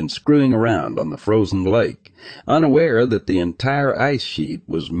we had been screwing around on the frozen lake, unaware that the entire ice sheet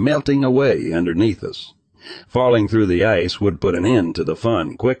was melting away underneath us. Falling through the ice would put an end to the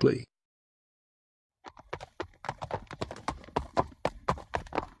fun quickly.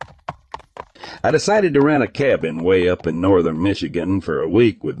 I decided to rent a cabin way up in northern Michigan for a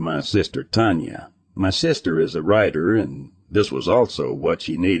week with my sister Tanya. My sister is a writer, and this was also what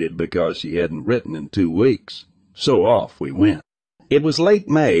she needed because she hadn't written in 2 weeks. So off we went. It was late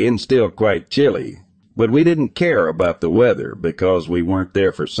May and still quite chilly, but we didn't care about the weather because we weren't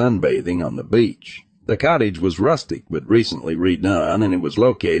there for sunbathing on the beach. The cottage was rustic but recently redone, and it was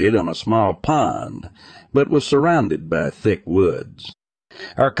located on a small pond, but was surrounded by thick woods.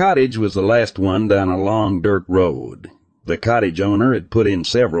 Our cottage was the last one down a long dirt road. The cottage owner had put in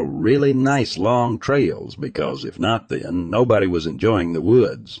several really nice long trails because if not then, nobody was enjoying the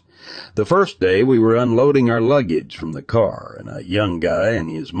woods. The first day we were unloading our luggage from the car, and a young guy and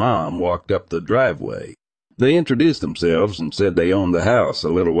his mom walked up the driveway. They introduced themselves and said they owned the house a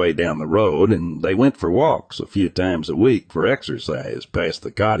little way down the road, and they went for walks a few times a week for exercise past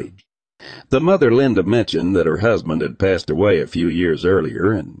the cottage. The mother, Linda, mentioned that her husband had passed away a few years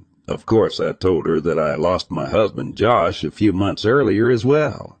earlier, and of course I told her that I lost my husband, Josh, a few months earlier as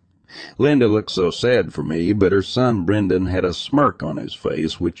well. Linda looked so sad for me, but her son, Brendan, had a smirk on his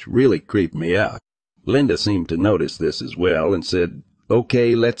face which really creeped me out. Linda seemed to notice this as well and said,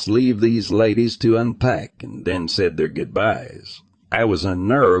 "Okay, let's leave these ladies to unpack," and then said their goodbyes. I was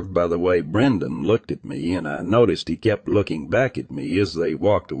unnerved by the way Brendan looked at me, and I noticed he kept looking back at me as they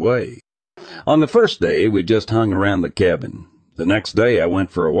walked away. On the first day, we just hung around the cabin. The next day I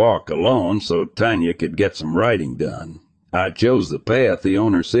went for a walk alone so Tanya could get some writing done. I chose the path the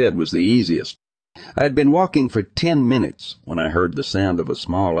owner said was the easiest. I had been walking for 10 minutes when I heard the sound of a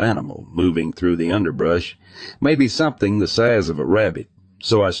small animal moving through the underbrush, maybe something the size of a rabbit.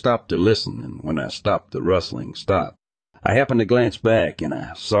 So I stopped to listen, and when I stopped, the rustling stopped. I happened to glance back, and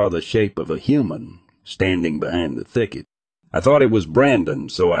I saw the shape of a human standing behind the thicket. I thought it was Brandon,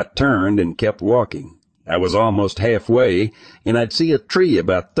 so I turned and kept walking. I was almost halfway, and I'd see a tree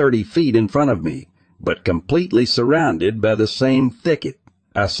about 30 feet in front of me, but completely surrounded by the same thicket.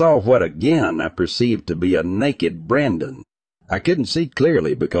 I saw what again I perceived to be a naked Brandon. I couldn't see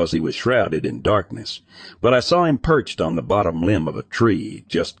clearly because he was shrouded in darkness, but I saw him perched on the bottom limb of a tree,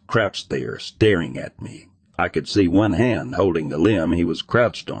 just crouched there, staring at me. I could see one hand holding the limb he was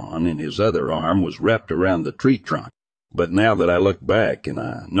crouched on, and his other arm was wrapped around the tree trunk. But now that I look back and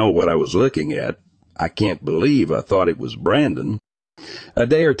I know what I was looking at, I can't believe I thought it was Brandon. A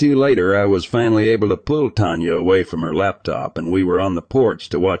day or two later, I was finally able to pull Tanya away from her laptop, and we were on the porch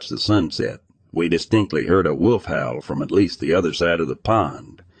to watch the sunset. We distinctly heard a wolf howl from at least the other side of the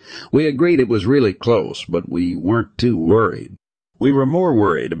pond. We agreed it was really close, but we weren't too worried. We were more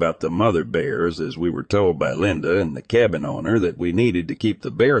worried about the mother bears, as we were told by Linda and the cabin owner that we needed to keep the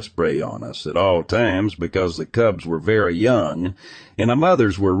bear spray on us at all times because the cubs were very young and the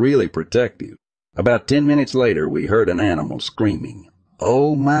mothers were really protective. About 10 minutes later, we heard an animal screaming.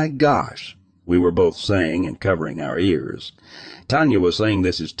 "Oh my gosh," we were both saying and covering our ears. Tanya was saying,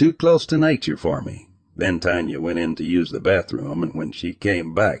 "This is too close to nature for me." Then Tanya went in to use the bathroom, and when she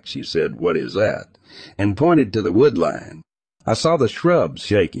came back, she said, "What is that?" and pointed to the wood line. I saw the shrubs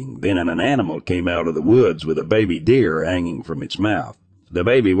shaking. Then an animal came out of the woods with a baby deer hanging from its mouth. The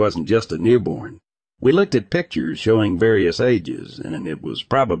baby wasn't just a newborn. We looked at pictures showing various ages, and it was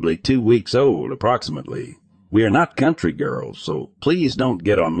probably 2 weeks old, approximately. We are not country girls, so please don't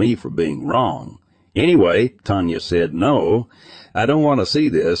get on me for being wrong. Anyway, Tanya said, "No, I don't want to see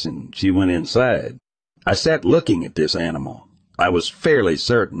this," and she went inside. I sat looking at this animal. I was fairly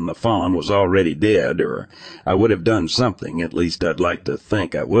certain the fawn was already dead, or I would have done something. At least I'd like to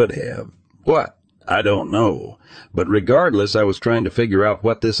think I would have. What? I don't know. But regardless, I was trying to figure out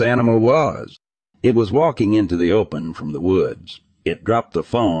what this animal was. It was walking into the open from the woods. It dropped the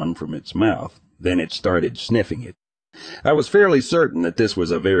fawn from its mouth. Then it started sniffing it. I was fairly certain that this was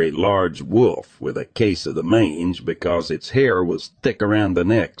a very large wolf with a case of the mange because its hair was thick around the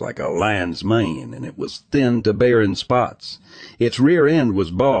neck like a lion's mane, and it was thin to bare in spots. Its rear end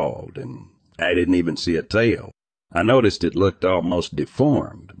was bald, and I didn't even see a tail. I noticed it looked almost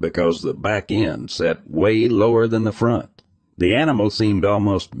deformed because the back end sat way lower than the front. The animal seemed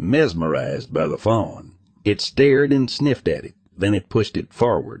almost mesmerized by the fawn. It stared and sniffed at it. Then it pushed it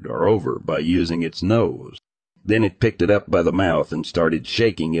forward or over by using its nose. Then it picked it up by the mouth and started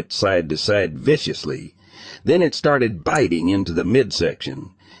shaking it side to side viciously. Then it started biting into the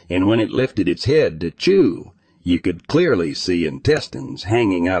midsection, and when it lifted its head to chew, you could clearly see intestines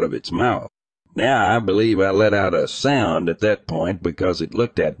hanging out of its mouth. Now, I believe I let out a sound at that point because it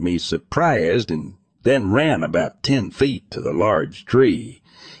looked at me surprised and then ran about 10 feet to the large tree.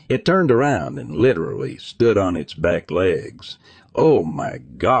 It turned around and literally stood on its back legs. Oh my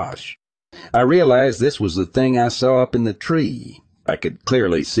gosh! I realized this was the thing I saw up in the tree. I could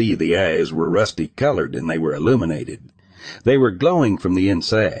clearly see the eyes were rusty-colored and they were illuminated. They were glowing from the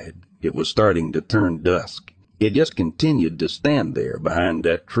inside. It was starting to turn dusk. It just continued to stand there behind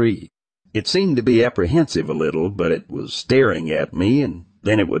that tree. It seemed to be apprehensive a little, but it was staring at me, and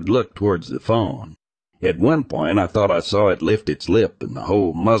then it would look towards the fawn. At one point I thought I saw it lift its lip, and the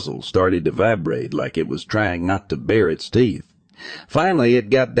whole muzzle started to vibrate like it was trying not to bare its teeth. Finally it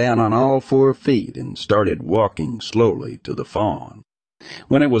got down on all 4 feet and started walking slowly to the fawn.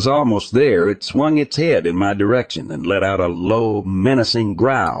 When it was almost there, it swung its head in my direction and let out a low, menacing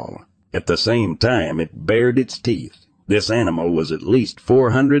growl. At the same time it bared its teeth. This animal was at least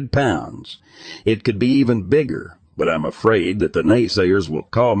 400 pounds. It could be even bigger, but I'm afraid that the naysayers will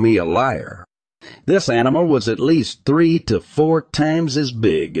call me a liar. This animal was at least 3 to 4 times as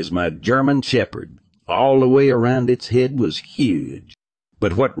big as my German Shepherd. All the way around its head was huge.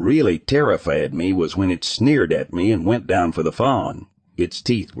 But what really terrified me was when it sneered at me and went down for the fawn. Its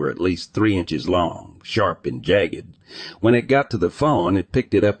teeth were at least 3 inches long, sharp and jagged. When it got to the fawn, it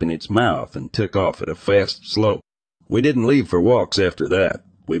picked it up in its mouth and took off at a fast slope. We didn't leave for walks after that.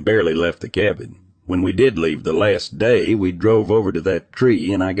 We barely left the cabin. When we did leave the last day, we drove over to that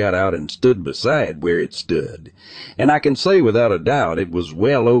tree, and I got out and stood beside where it stood. And I can say without a doubt it was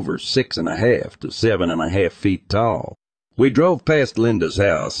well over 6.5 to 7.5 feet tall. We drove past Linda's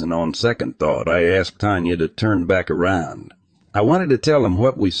house, and on second thought, I asked Tanya to turn back around. I wanted to tell them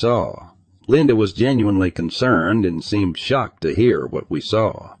what we saw. Linda was genuinely concerned and seemed shocked to hear what we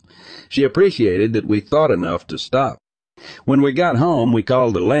saw. She appreciated that we thought enough to stop. When we got home, we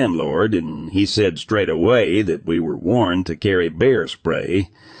called the landlord, and he said straight away that we were warned to carry bear spray,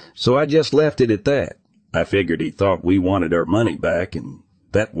 so I just left it at that. I figured he thought we wanted our money back, and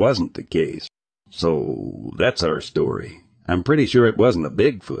that wasn't the case. So that's our story. I'm pretty sure it wasn't a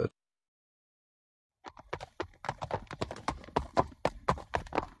Bigfoot.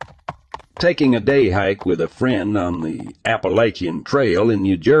 Taking a day hike with a friend on the Appalachian Trail in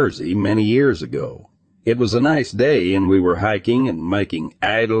New Jersey many years ago. It was a nice day, and we were hiking and making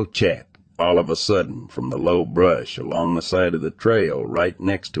idle chat. All of a sudden, from the low brush along the side of the trail right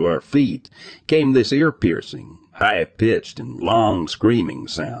next to our feet, came this ear-piercing, high-pitched and long screaming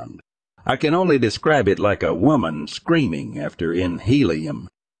sound. I can only describe it like a woman screaming after inhelium.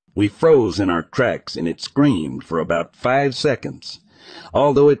 We froze in our tracks, and it screamed for about 5 seconds.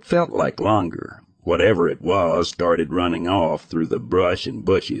 Although it felt like longer, whatever it was started running off through the brush and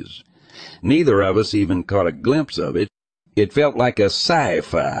bushes. Neither of us even caught a glimpse of it. It felt like a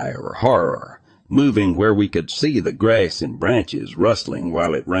sci-fi or horror, moving where we could see the grass and branches rustling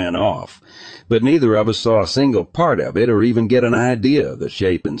while it ran off, but neither of us saw a single part of it or even get an idea of the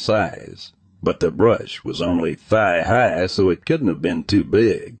shape and size. But the brush was only thigh-high, so it couldn't have been too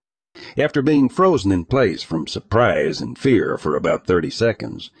big. After being frozen in place from surprise and fear for about 30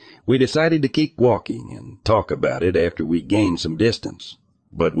 seconds, we decided to keep walking and talk about it after we gained some distance.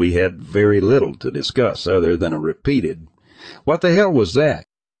 But we had very little to discuss other than a repeated, "What the hell was that?"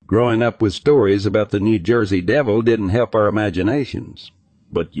 Growing up with stories about the New Jersey Devil didn't help our imaginations.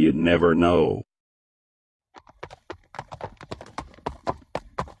 But you never know.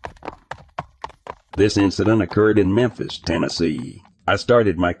 This incident occurred in Memphis, Tennessee. I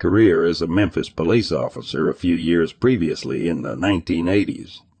started my career as a Memphis police officer a few years previously in the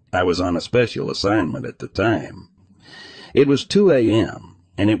 1980s. I was on a special assignment at the time. It was 2 a.m.,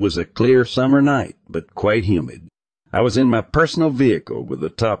 and it was a clear summer night, but quite humid. I was in my personal vehicle with the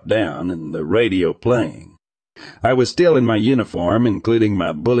top down and the radio playing. I was still in my uniform, including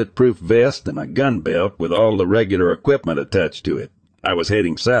my bulletproof vest and a gun belt with all the regular equipment attached to it. I was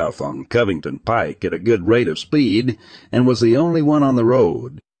heading south on Covington Pike at a good rate of speed and was the only one on the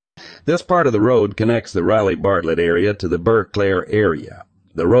road. This part of the road connects the Raleigh-Bartlett area to the Berkeley area.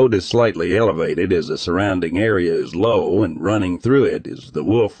 The road is slightly elevated as the surrounding area is low, and running through it is the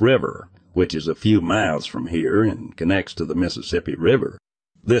Wolf River, which is a few miles from here and connects to the Mississippi River.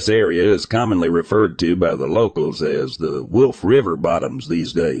 This area is commonly referred to by the locals as the Wolf River Bottoms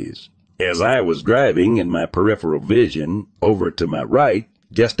these days. As I was driving in my peripheral vision, over to my right,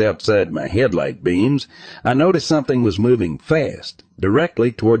 just outside my headlight beams, I noticed something was moving fast,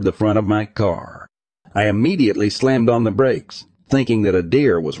 directly toward the front of my car. I immediately slammed on the brakes, thinking that a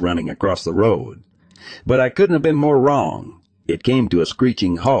deer was running across the road. But I couldn't have been more wrong. It came to a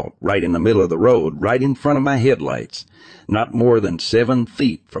screeching halt right in the middle of the road, right in front of my headlights, not more than 7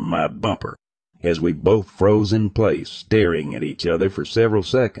 feet from my bumper, as we both froze in place, staring at each other for several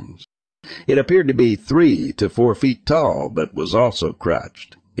seconds. It appeared to be 3 to 4 feet tall, but was also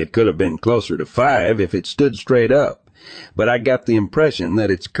crouched. It could have been closer to 5 if it stood straight up, but I got the impression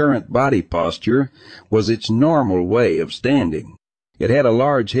that its current body posture was its normal way of standing. It had a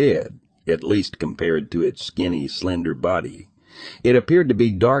large head, at least compared to its skinny, slender body. It appeared to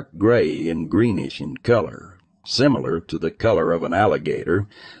be dark gray and greenish in color, similar to the color of an alligator,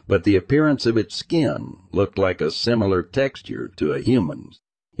 but the appearance of its skin looked like a similar texture to a human's.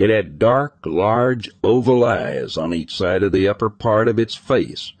 It had dark, large, oval eyes on each side of the upper part of its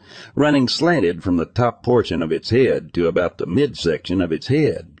face, running slanted from the top portion of its head to about the midsection of its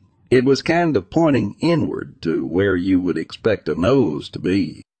head. It was kind of pointing inward to where you would expect a nose to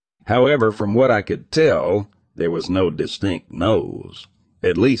be. However, from what I could tell, there was no distinct nose,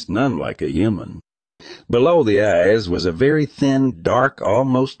 at least none like a human. Below the eyes was a very thin, dark,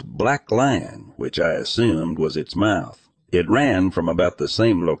 almost black line, which I assumed was its mouth. It ran from about the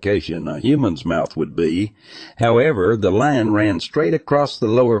same location a human's mouth would be. However, the line ran straight across the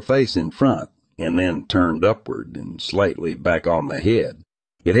lower face in front, and then turned upward and slightly back on the head.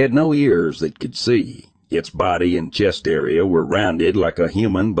 It had no ears that could see. Its body and chest area were rounded like a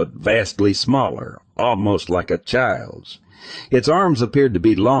human, but vastly smaller, almost like a child's. Its arms appeared to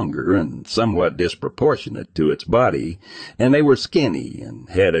be longer and somewhat disproportionate to its body, and they were skinny and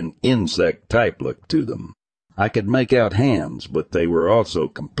had an insect-type look to them. I could make out hands, but they were also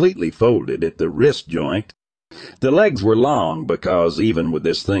completely folded at the wrist joint. The legs were long because, even with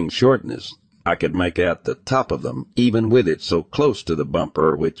this thing's shortness, I could make out the top of them, even with it so close to the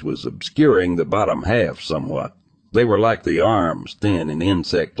bumper, which was obscuring the bottom half somewhat. They were like the arms, thin and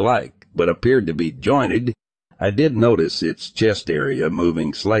insect-like, but appeared to be jointed. I did notice its chest area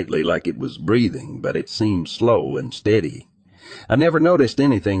moving slightly like it was breathing, but it seemed slow and steady. I never noticed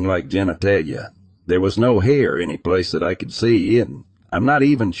anything like genitalia. There was no hair any place that I could see, and I'm not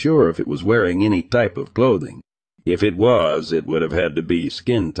even sure if it was wearing any type of clothing. If it was, it would have had to be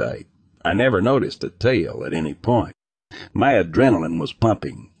skin-tight. I never noticed a tail at any point. My adrenaline was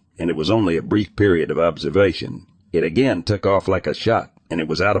pumping, and it was only a brief period of observation. It again took off like a shot, and it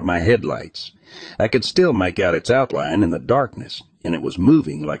was out of my headlights. I could still make out its outline in the darkness, and it was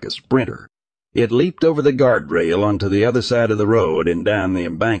moving like a sprinter. It leaped over the guardrail onto the other side of the road and down the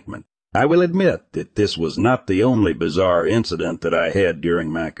embankment. I will admit that this was not the only bizarre incident that I had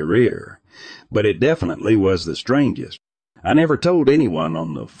during my career, but it definitely was the strangest. I never told anyone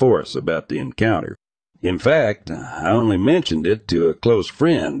on the force about the encounter. In fact, I only mentioned it to a close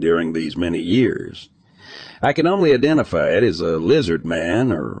friend during these many years. I can only identify it as a lizard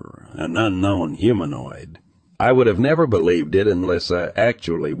man or an unknown humanoid. I would have never believed it unless I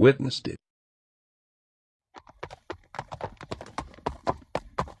actually witnessed it.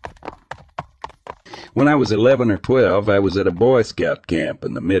 When I was 11 or 12, I was at a Boy Scout camp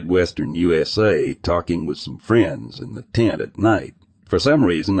in the Midwestern USA talking with some friends in the tent at night. For some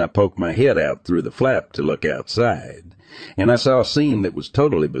reason, I poked my head out through the flap to look outside, and I saw a scene that was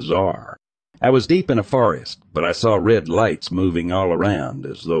totally bizarre. I was deep in a forest, but I saw red lights moving all around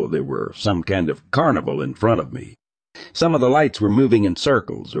as though there were some kind of carnival in front of me. Some of the lights were moving in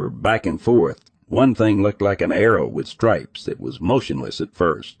circles or back and forth. One thing looked like an arrow with stripes that was motionless at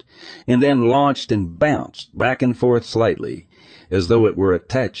first, and then launched and bounced back and forth slightly, as though it were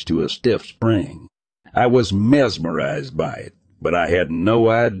attached to a stiff spring. I was mesmerized by it, but I had no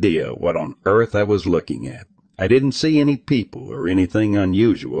idea what on earth I was looking at. I didn't see any people or anything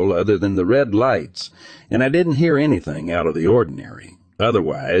unusual other than the red lights, and I didn't hear anything out of the ordinary.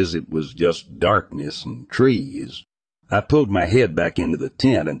 Otherwise, it was just darkness and trees. I pulled my head back into the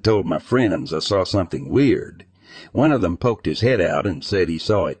tent and told my friends I saw something weird. One of them poked his head out and said he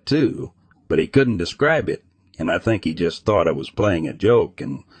saw it too, but he couldn't describe it, and I think he just thought I was playing a joke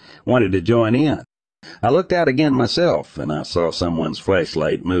and wanted to join in. I looked out again myself, and I saw someone's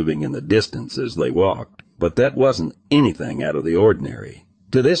flashlight moving in the distance as they walked, but that wasn't anything out of the ordinary.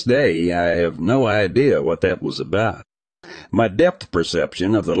 To this day, I have no idea what that was about. My depth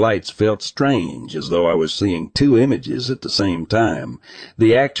perception of the lights felt strange, as though I was seeing two images at the same time,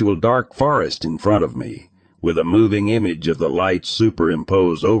 the actual dark forest in front of me, with a moving image of the lights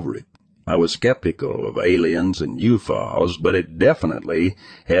superimposed over it. I was skeptical of aliens and UFOs, but it definitely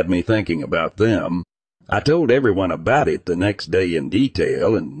had me thinking about them. I told everyone about it the next day in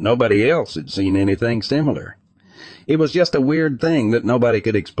detail, and nobody else had seen anything similar. It was just a weird thing that nobody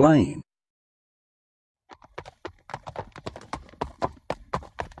could explain.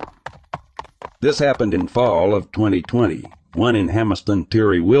 This happened in fall of 2020, one in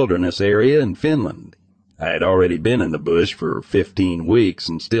Hammaston-Turi Wilderness area in Finland. I had already been in the bush for 15 weeks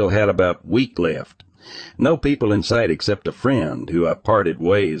and still had about a week left. No people in sight except a friend who I parted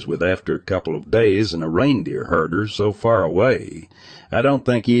ways with after a couple of days and a reindeer herder so far away. I don't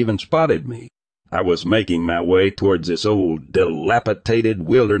think he even spotted me. I was making my way towards this old, dilapidated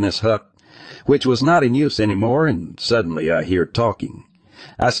wilderness hut which was not in use anymore, and suddenly I hear talking.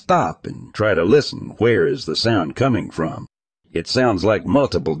 I stop and try to listen. Where is the sound coming from? It sounds like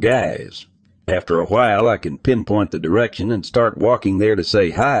multiple guys. After a while, I can pinpoint the direction and start walking there to say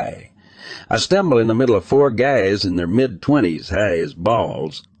hi. I stumble in the middle of 4 guys in their mid-20s, high as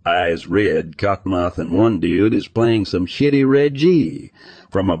balls, eyes red, cottonmouth, and one dude is playing some shitty Reggie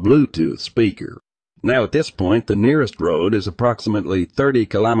from a Bluetooth speaker. Now at this point, the nearest road is approximately 30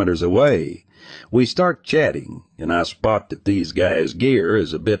 kilometers away. We start chatting, and I spot that these guys' gear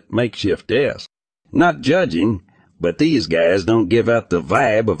is a bit makeshift-esque. Not judging, but these guys don't give out the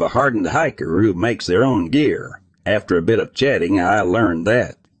vibe of a hardened hiker who makes their own gear. After a bit of chatting, I learned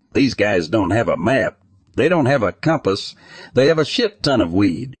that. These guys don't have a map. They don't have a compass. They have a shit ton of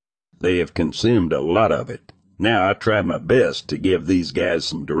weed. They have consumed a lot of it. Now I try my best to give these guys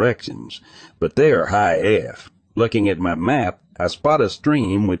some directions, but they are high F. Looking at my map, I spot a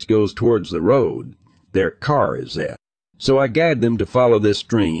stream which goes towards the road their car is at. So I guide them to follow this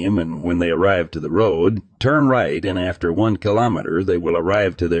stream, and when they arrive to the road, turn right, and after 1 kilometer they will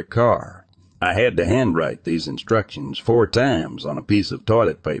arrive to their car. I had to handwrite these instructions 4 times on a piece of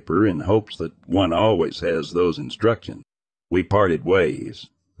toilet paper in hopes that one always has those instructions. We parted ways.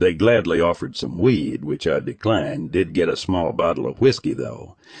 They gladly offered some weed, which I declined, did get a small bottle of whiskey,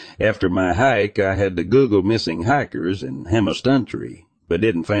 though. After my hike, I had to Google missing hikers in Hemistuntry, but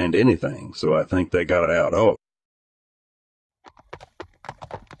didn't find anything, so I think they got out all.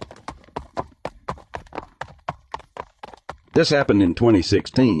 This happened in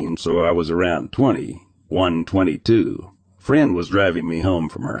 2016, so I was around 22. Friend was driving me home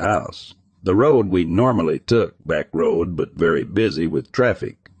from her house. The road we normally took, back road but very busy with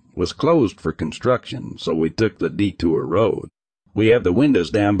traffic, was closed for construction, so we took the detour road. We had the windows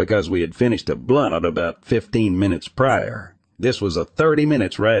down because we had finished a blunt about 15 minutes prior. This was a 30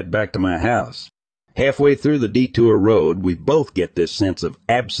 minutes ride back to my house. Halfway through the detour road, we both get this sense of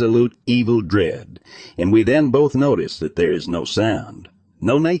absolute evil dread, and we then both notice that there is no sound.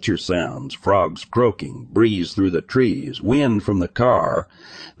 No nature sounds, frogs croaking, breeze through the trees, wind from the car.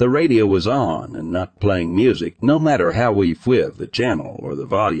 The radio was on and not playing music, no matter how we flipped the channel or the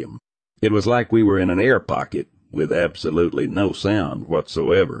volume. It was like we were in an air pocket, with absolutely no sound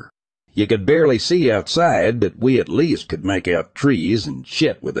whatsoever. You could barely see outside, but we at least could make out trees and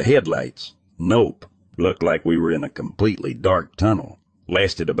shit with the headlights. Nope. Looked like we were in a completely dark tunnel.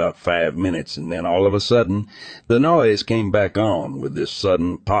 Lasted about 5 minutes, and then all of a sudden, the noise came back on with this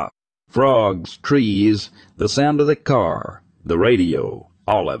sudden pop. Frogs, trees, the sound of the car, the radio,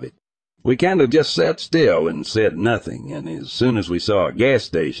 all of it. We kind of just sat still and said nothing, and as soon as we saw a gas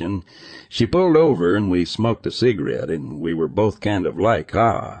station, she pulled over and we smoked a cigarette, and we were both kind of like,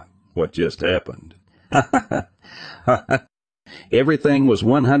 what just happened? Everything was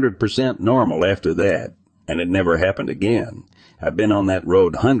 100% normal after that, and it never happened again. I've been on that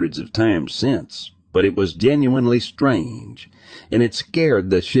road hundreds of times since, but it was genuinely strange, and it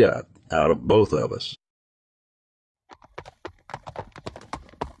scared the shit out of both of us.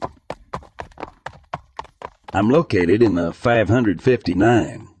 I'm located in the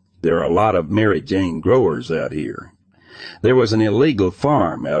 559. There are a lot of Mary Jane growers out here. There was an illegal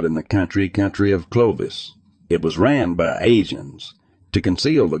farm out in the country of Clovis. It was ran by Asians. To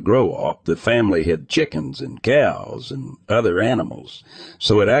conceal the grow-off, the family had chickens and cows and other animals,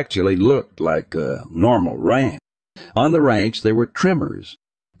 so it actually looked like a normal ranch. On the ranch there were trimmers,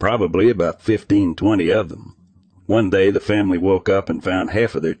 probably about 15-20 of them. One day the family woke up and found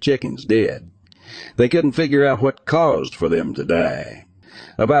half of their chickens dead. They couldn't figure out what caused for them to die.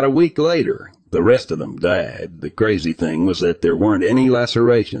 About a week later, the rest of them died. The crazy thing was that there weren't any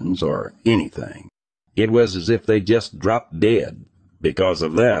lacerations or anything. It was as if they just dropped dead. Because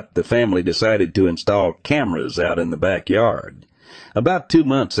of that, the family decided to install cameras out in the backyard. About 2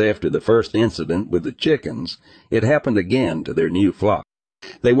 months after the first incident with the chickens, it happened again to their new flock.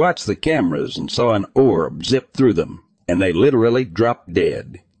 They watched the cameras and saw an orb zip through them, and they literally dropped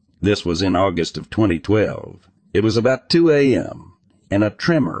dead. This was in August of 2012. It was about 2 a.m., and a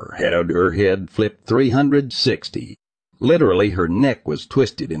trimmer had her head flipped 360. Literally, her neck was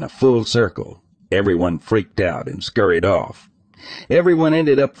twisted in a full circle. Everyone freaked out and scurried off. Everyone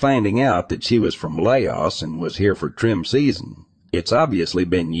ended up finding out that she was from Laos and was here for trim season. It's obviously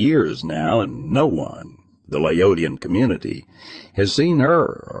been years now, and no one, the Laodian community, has seen her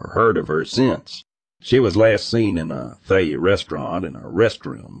or heard of her since. She was last seen in a Thai restaurant in a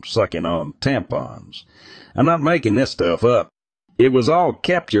restroom, sucking on tampons. I'm not making this stuff up. It was all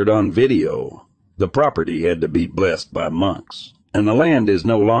captured on video. The property had to be blessed by monks, and the land is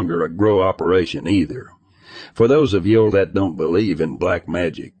no longer a grow operation either. For those of you that don't believe in black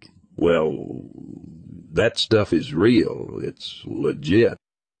magic, Well, that stuff is real. It's legit.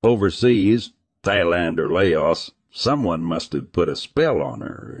 Overseas, Thailand or Laos, someone must have put a spell on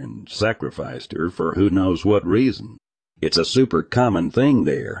her and sacrificed her for who knows what reason. It's a super common thing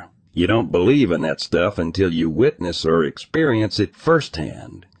there. You don't believe in that stuff until you witness or experience it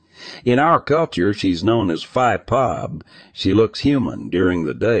firsthand. In our culture, she's known as Phi Pob. She looks human during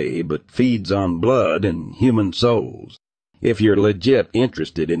the day, but feeds on blood and human souls. If you're legit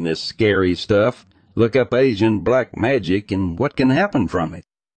interested in this scary stuff, look up Asian black magic and what can happen from it.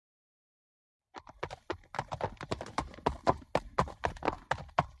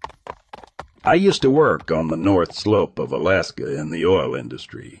 I used to work on the north slope of Alaska in the oil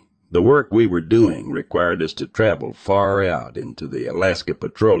industry. The work we were doing required us to travel far out into the Alaska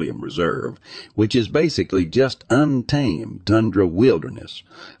Petroleum Reserve, which is basically just untamed tundra wilderness,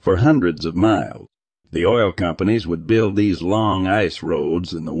 for hundreds of miles. The oil companies would build these long ice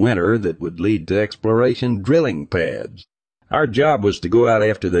roads in the winter that would lead to exploration drilling pads. Our job was to go out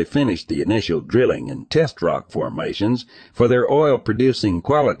after they finished the initial drilling and test rock formations for their oil-producing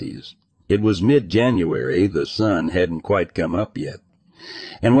qualities. It was mid-January. The sun hadn't quite come up yet.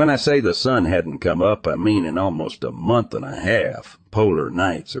 And when I say the sun hadn't come up, I mean in almost a month and a half. Polar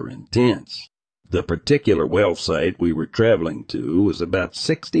nights are intense. The particular well site we were traveling to was about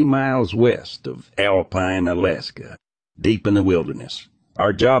 60 miles west of Alpine, Alaska, deep in the wilderness.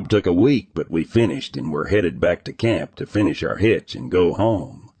 Our job took a week, but we finished and were headed back to camp to finish our hitch and go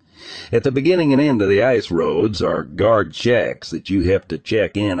home. At the beginning and end of the ice roads are guard shacks that you have to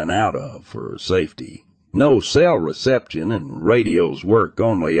check in and out of for safety. No cell reception, and radios work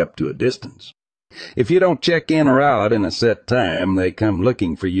only up to a distance. If you don't check in or out in a set time, they come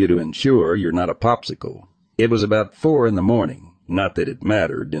looking for you to ensure you're not a popsicle. It was about 4 in the morning. Not that it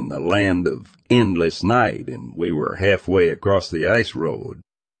mattered in the land of endless night, and we were halfway across the ice road.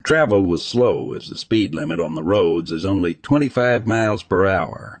 Travel was slow, as the speed limit on the roads is only 25 miles per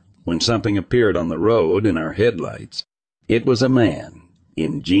hour. When something appeared on the road in our headlights, it was a man,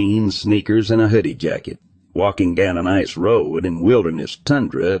 in jeans, sneakers, and a hoodie jacket, walking down an ice road in wilderness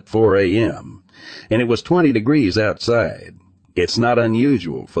tundra at 4 a.m., and it was 20 degrees outside. It's not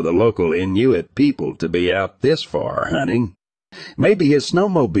unusual for the local Inuit people to be out this far hunting. Maybe his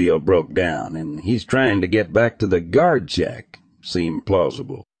snowmobile broke down, and he's trying to get back to the guard shack. Seemed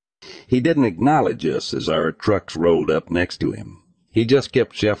plausible. He didn't acknowledge us as our trucks rolled up next to him. He just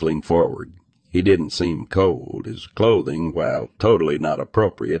kept shuffling forward. He didn't seem cold. His clothing, while totally not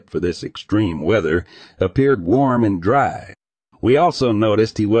appropriate for this extreme weather, appeared warm and dry. We also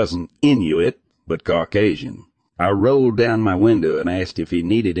noticed he wasn't Inuit, but Caucasian. I rolled down my window and asked if he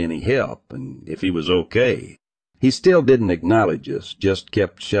needed any help and if he was okay. He still didn't acknowledge us, just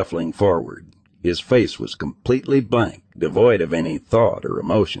kept shuffling forward. His face was completely blank, devoid of any thought or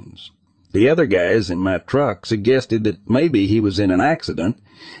emotions. The other guys in my truck suggested that maybe he was in an accident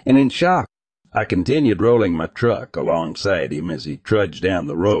and in shock. I continued rolling my truck alongside him as he trudged down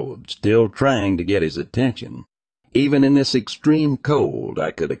the road, still trying to get his attention. Even in this extreme cold,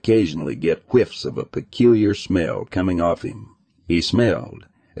 I could occasionally get whiffs of a peculiar smell coming off him. He smelled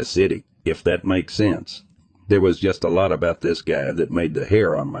acidic, if that makes sense. There was just a lot about this guy that made the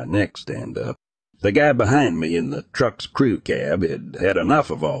hair on my neck stand up. The guy behind me in the truck's crew cab had had enough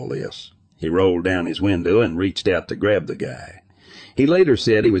of all this. He rolled down his window and reached out to grab the guy. He later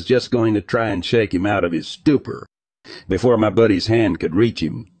said he was just going to try and shake him out of his stupor. Before my buddy's hand could reach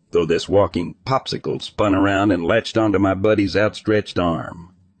him, though, this walking popsicle spun around and latched onto my buddy's outstretched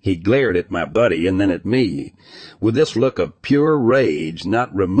arm. He glared at my buddy and then at me, with this look of pure rage,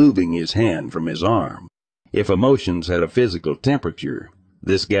 not removing his hand from his arm. If emotions had a physical temperature,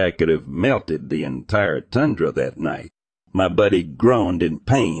 this guy could have melted the entire tundra that night. My buddy groaned in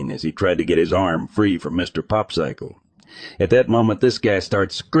pain as he tried to get his arm free from Mr. Popsicle. At that moment, this guy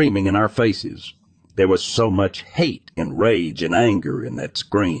started screaming in our faces. There was so much hate and rage and anger in that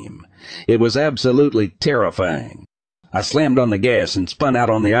scream. It was absolutely terrifying. I slammed on the gas and spun out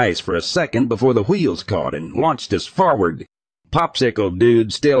on the ice for a second before the wheels caught and launched us forward. Popsicle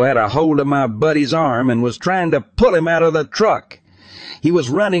Dude still had a hold of my buddy's arm and was trying to pull him out of the truck. He was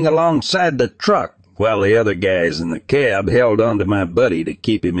running alongside the truck, while the other guys in the cab held on to my buddy to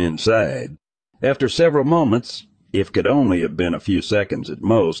keep him inside. After several moments, if could only have been a few seconds at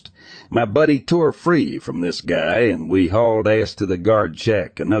most, my buddy tore free from this guy, and we hauled ass to the guard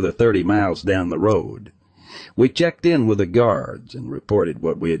shack another 30 miles down the road. We checked in with the guards and reported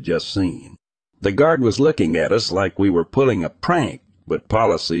what we had just seen. The guard was looking at us like we were pulling a prank, but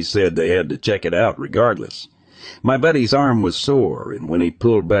policy said they had to check it out regardless. My buddy's arm was sore, and when he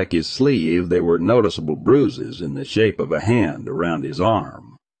pulled back his sleeve, there were noticeable bruises in the shape of a hand around his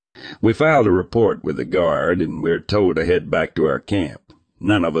arm. We filed a report with the guard, and we're told to head back to our camp.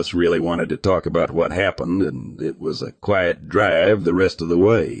 None of us really wanted to talk about what happened, and it was a quiet drive the rest of the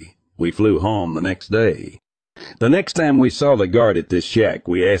way. We flew home the next day. The next time we saw the guard at this shack,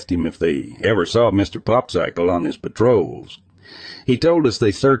 we asked him if they ever saw Mr. Popsicle on his patrols. He told us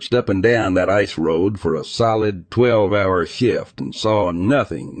they searched up and down that ice road for a solid 12-hour shift and saw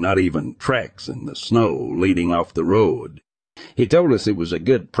nothing, not even tracks in the snow leading off the road. He told us it was a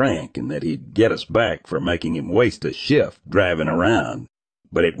good prank and that he'd get us back for making him waste a shift driving around.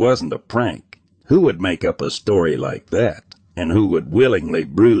 But it wasn't a prank. Who would make up a story like that? And who would willingly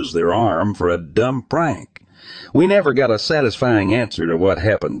bruise their arm for a dumb prank? We never got a satisfying answer to what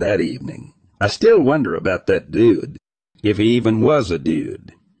happened that evening. I still wonder about that dude, if he even was a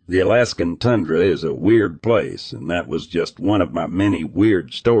dude. The Alaskan tundra is a weird place, and that was just one of my many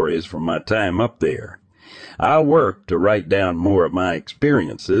weird stories from my time up there. I'll work to write down more of my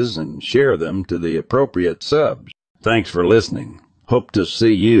experiences and share them to the appropriate subs. Thanks for listening. Hope to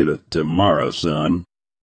see you tomorrow, son.